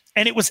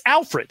 And it was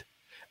Alfred.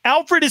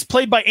 Alfred is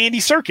played by Andy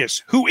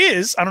Serkis, who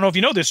is, I don't know if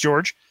you know this,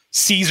 George,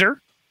 Caesar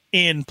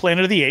in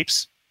Planet of the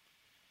Apes,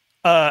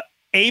 Abe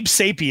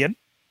Sapien.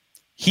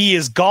 He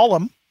is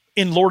Gollum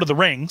in Lord of the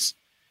Rings.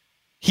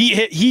 He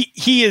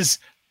has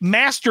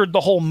mastered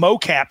the whole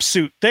mocap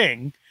suit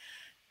thing.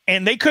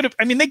 And they could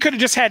have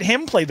just had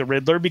him play the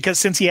Riddler because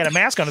since he had a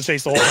mask on his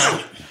face the whole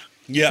time.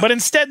 Yeah. But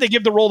instead they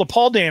give the role to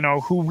Paul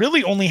Dano, who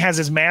really only has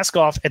his mask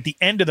off at the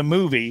end of the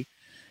movie.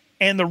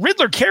 And the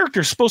Riddler character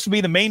is supposed to be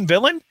the main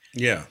villain.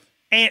 Yeah.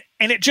 And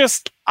it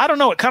just, I don't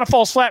know, it kind of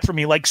falls flat for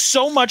me. Like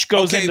so much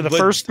goes into the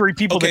first three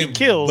people that he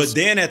kills. But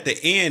then at the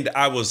end,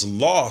 I was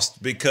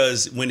lost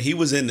because when he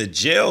was in the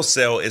jail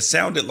cell, it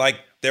sounded like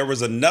there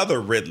was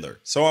another Riddler.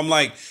 So I'm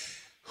like,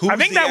 I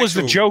think that was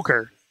the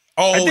Joker.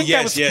 Oh, I think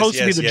that was supposed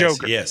to be the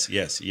Joker. Yes,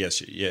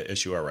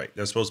 you are right.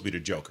 That's supposed to be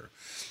the Joker.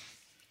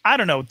 I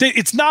don't know.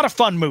 It's not a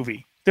fun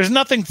movie. There's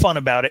nothing fun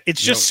about it.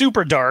 It's just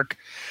super dark.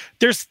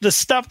 there's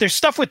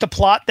stuff with the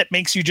plot that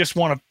makes you just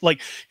want to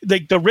like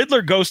the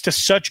Riddler goes to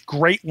such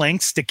great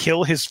lengths to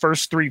kill his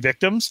first 3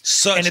 victims.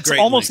 And it's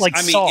almost like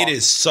Saw. It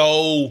is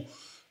so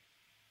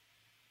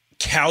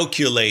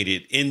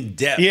calculated, in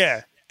depth.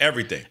 Yeah.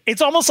 Everything.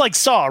 It's almost like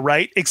Saw,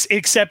 right?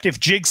 Except if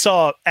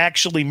Jigsaw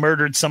actually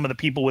murdered some of the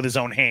people with his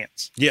own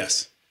hands.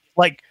 Yes.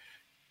 Like,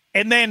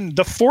 and then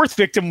the 4th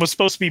victim was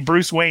supposed to be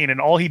Bruce Wayne, and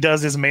all he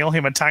does is mail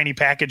him a tiny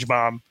package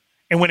bomb.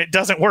 And when it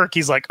doesn't work,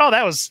 he's like, "Oh,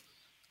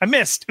 I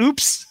missed.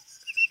 Oops."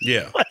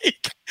 Yeah.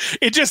 Like,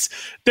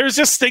 there's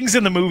just things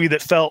in the movie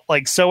that felt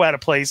like so out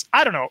of place.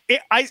 I don't know.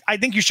 I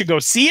think you should go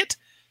see it.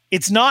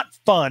 It's not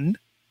fun.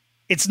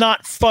 It's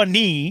not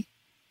funny.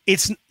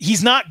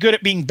 He's not good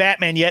at being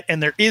Batman yet,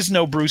 and there is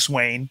no Bruce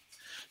Wayne.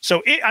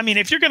 So,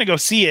 if you're going to go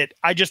see it,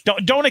 I just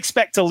don't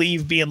expect to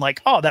leave being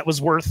like, "Oh, that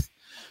was worth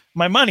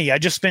my money. I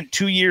just spent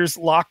 2 years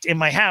locked in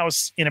my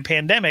house in a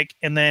pandemic,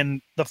 and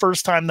then the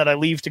first time that I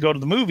leave to go to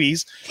the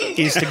movies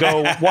is to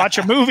go watch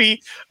a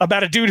movie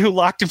about a dude who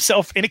locked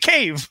himself in a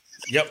cave."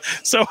 Yep.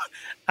 So,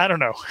 I don't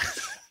know.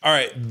 All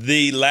right.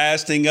 The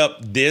last thing up,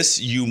 this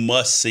you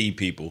must see,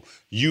 people.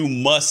 You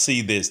must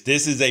see this.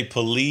 This is a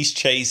police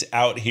chase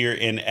out here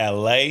in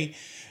LA,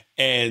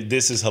 and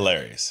this is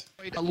hilarious.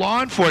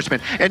 Law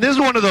enforcement, and this is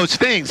one of those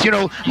things,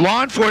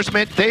 law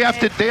enforcement, they have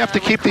to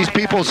keep these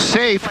people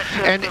safe,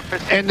 and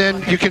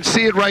then you can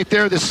see it right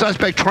there, the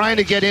suspect trying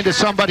to get into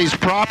somebody's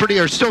property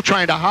or still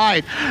trying to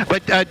hide,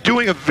 but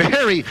doing a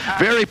very,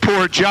 very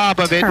poor job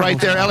of it right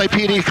there.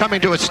 LAPD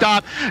coming to a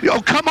stop. Oh,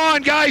 come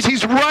on, guys,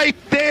 he's right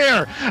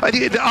there.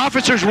 The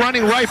officer's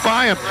running right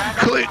by him.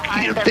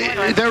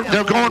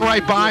 They're going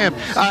right by him.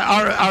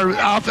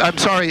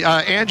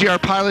 Angie, our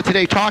pilot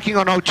today, talking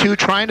on O2,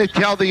 trying to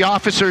tell the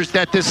officers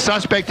that this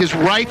suspect is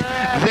right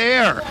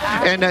there,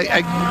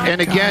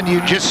 and again,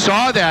 you just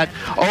saw that.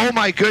 Oh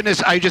my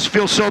goodness, I just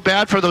feel so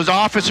bad for those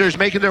officers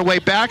making their way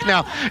back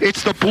now.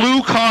 It's the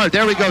blue car.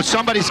 There we go.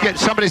 Somebody's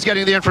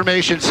getting the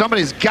information.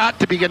 Somebody's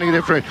got to be getting the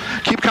information.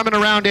 Keep coming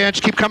around,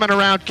 Ange. Keep coming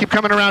around.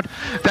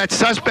 That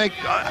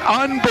suspect,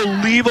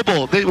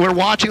 unbelievable. We're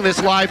watching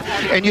this live,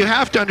 and you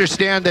have to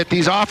understand that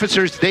these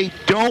officers, they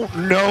don't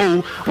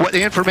know what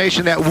the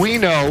information that we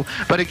know.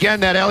 But again,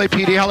 that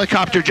LAPD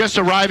helicopter just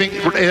arriving.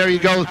 There you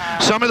go.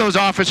 Some of those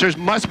officers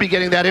must be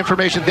getting that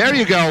information. There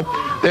you go.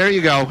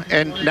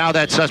 And now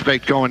that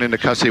suspect going into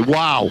custody.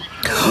 Wow.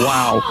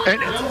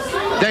 And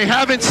they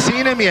haven't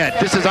seen him yet.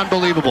 This is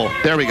unbelievable.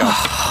 There we go.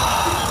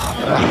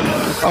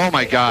 Oh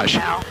my gosh.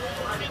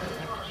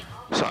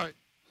 Sorry.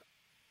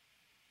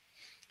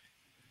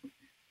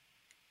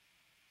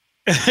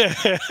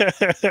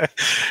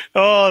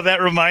 Oh, that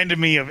reminded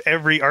me of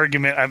every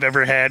argument I've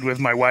ever had with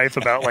my wife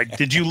about, like,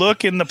 did you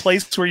look in the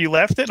place where you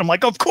left it? I'm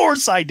like, of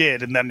course I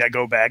did. And then I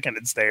go back and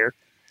it's there.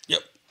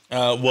 Yep.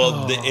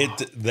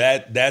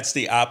 That's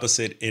the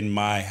opposite in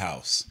my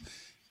house.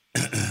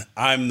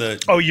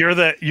 You're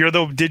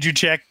the did you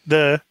check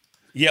the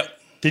Yep.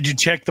 Did you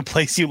check the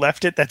place you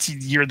left it?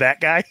 You're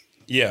that guy?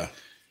 Yeah.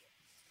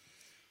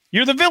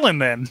 You're the villain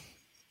then.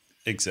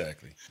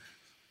 Exactly.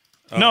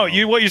 No,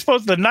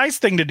 the nice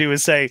thing to do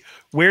is say,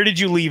 where did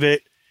you leave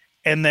it?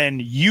 And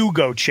then you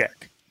go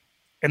check.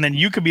 And then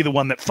you could be the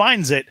one that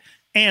finds it,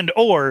 and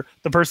or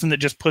the person that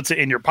just puts it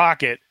in your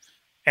pocket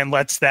and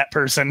lets that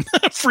person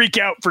freak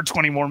out for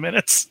 20 more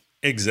minutes.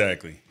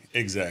 Exactly,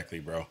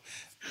 bro.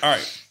 All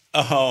right.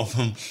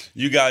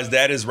 You guys,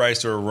 that is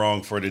Reister or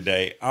Wrong for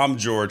today. I'm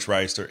George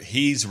Reister.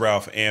 He's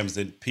Ralph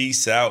Amsden.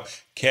 Peace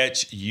out.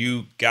 Catch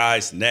you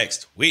guys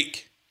next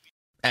week.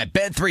 At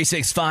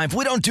Bet365,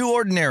 we don't do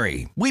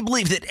ordinary. We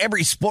believe that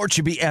every sport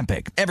should be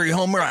epic. Every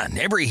home run,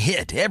 every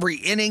hit, every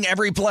inning,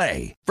 every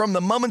play. From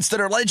the moments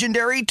that are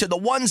legendary to the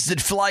ones that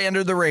fly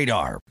under the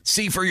radar.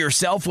 See for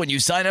yourself when you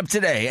sign up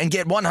today and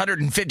get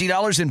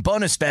 $150 in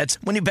bonus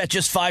bets when you bet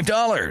just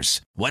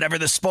 $5. Whatever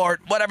the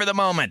sport, whatever the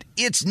moment,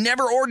 it's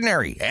never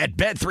ordinary at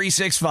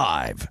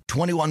Bet365.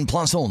 21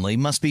 plus only.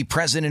 Must be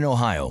present in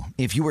Ohio.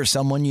 If you or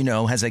someone you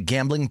know has a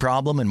gambling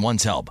problem and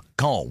wants help,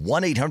 call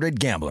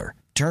 1-800-GAMBLER.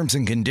 Terms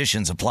and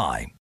conditions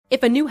apply.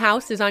 If a new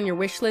house is on your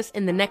wish list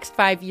in the next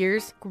 5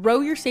 years,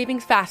 grow your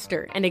savings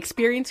faster and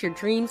experience your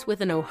dreams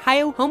with an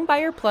Ohio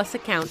Homebuyer Plus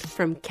account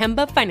from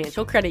Kemba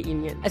Financial Credit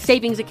Union. A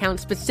savings account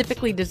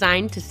specifically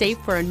designed to save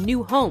for a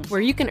new home,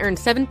 where you can earn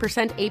 7%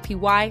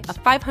 APY,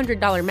 a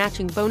 $500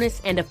 matching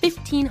bonus, and a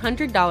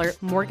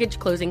 $1,500 mortgage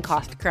closing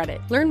cost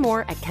credit. Learn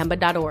more at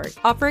Kemba.org.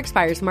 Offer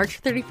expires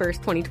March 31st,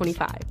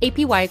 2025.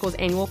 APY equals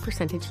annual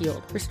percentage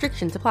yield.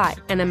 Restrictions apply.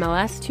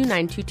 NMLS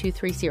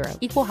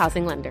 292230. Equal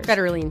housing lender.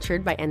 Federally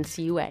insured by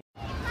NCUA.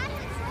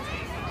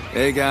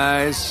 Hey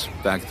guys,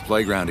 back at the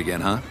playground again,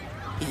 huh?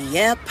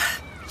 Yep.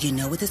 You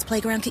know what this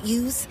playground could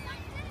use?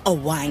 A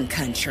wine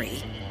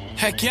country.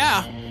 Heck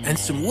yeah, and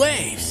some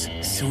waves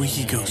so we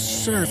could go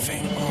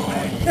surfing.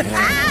 Oh,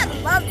 yeah.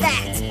 Love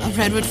that. A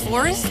redwood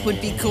forest would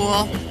be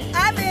cool.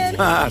 I'm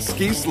in.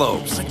 Ski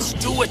slopes. Let's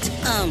do it.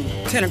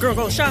 Can a girl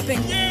go shopping?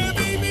 Yeah,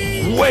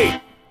 baby.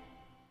 Wait.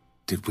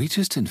 Did we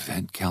just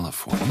invent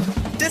California?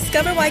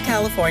 Discover why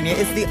California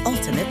is the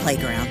ultimate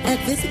playground at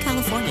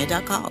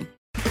visitcalifornia.com.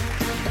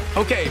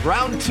 Okay,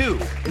 round 2.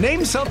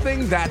 Name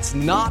something that's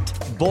not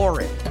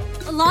boring.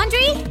 A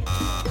laundry?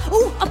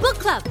 Ooh, a book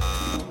club.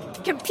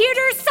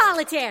 Computer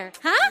solitaire,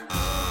 huh?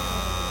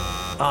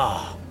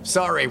 Ah, oh,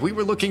 sorry. We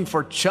were looking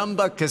for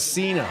Chumba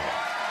Casino.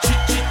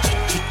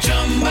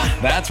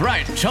 That's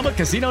right.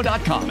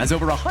 ChumbaCasino.com has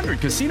over 100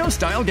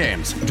 casino-style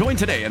games. Join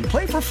today and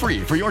play for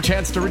free for your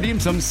chance to redeem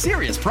some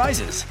serious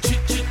prizes.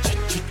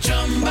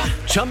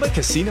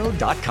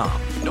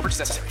 ChumbaCasino.com. No purchase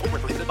necessary. Void where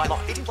prohibited by law.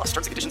 18+ terms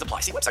and conditions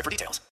apply. See website for details.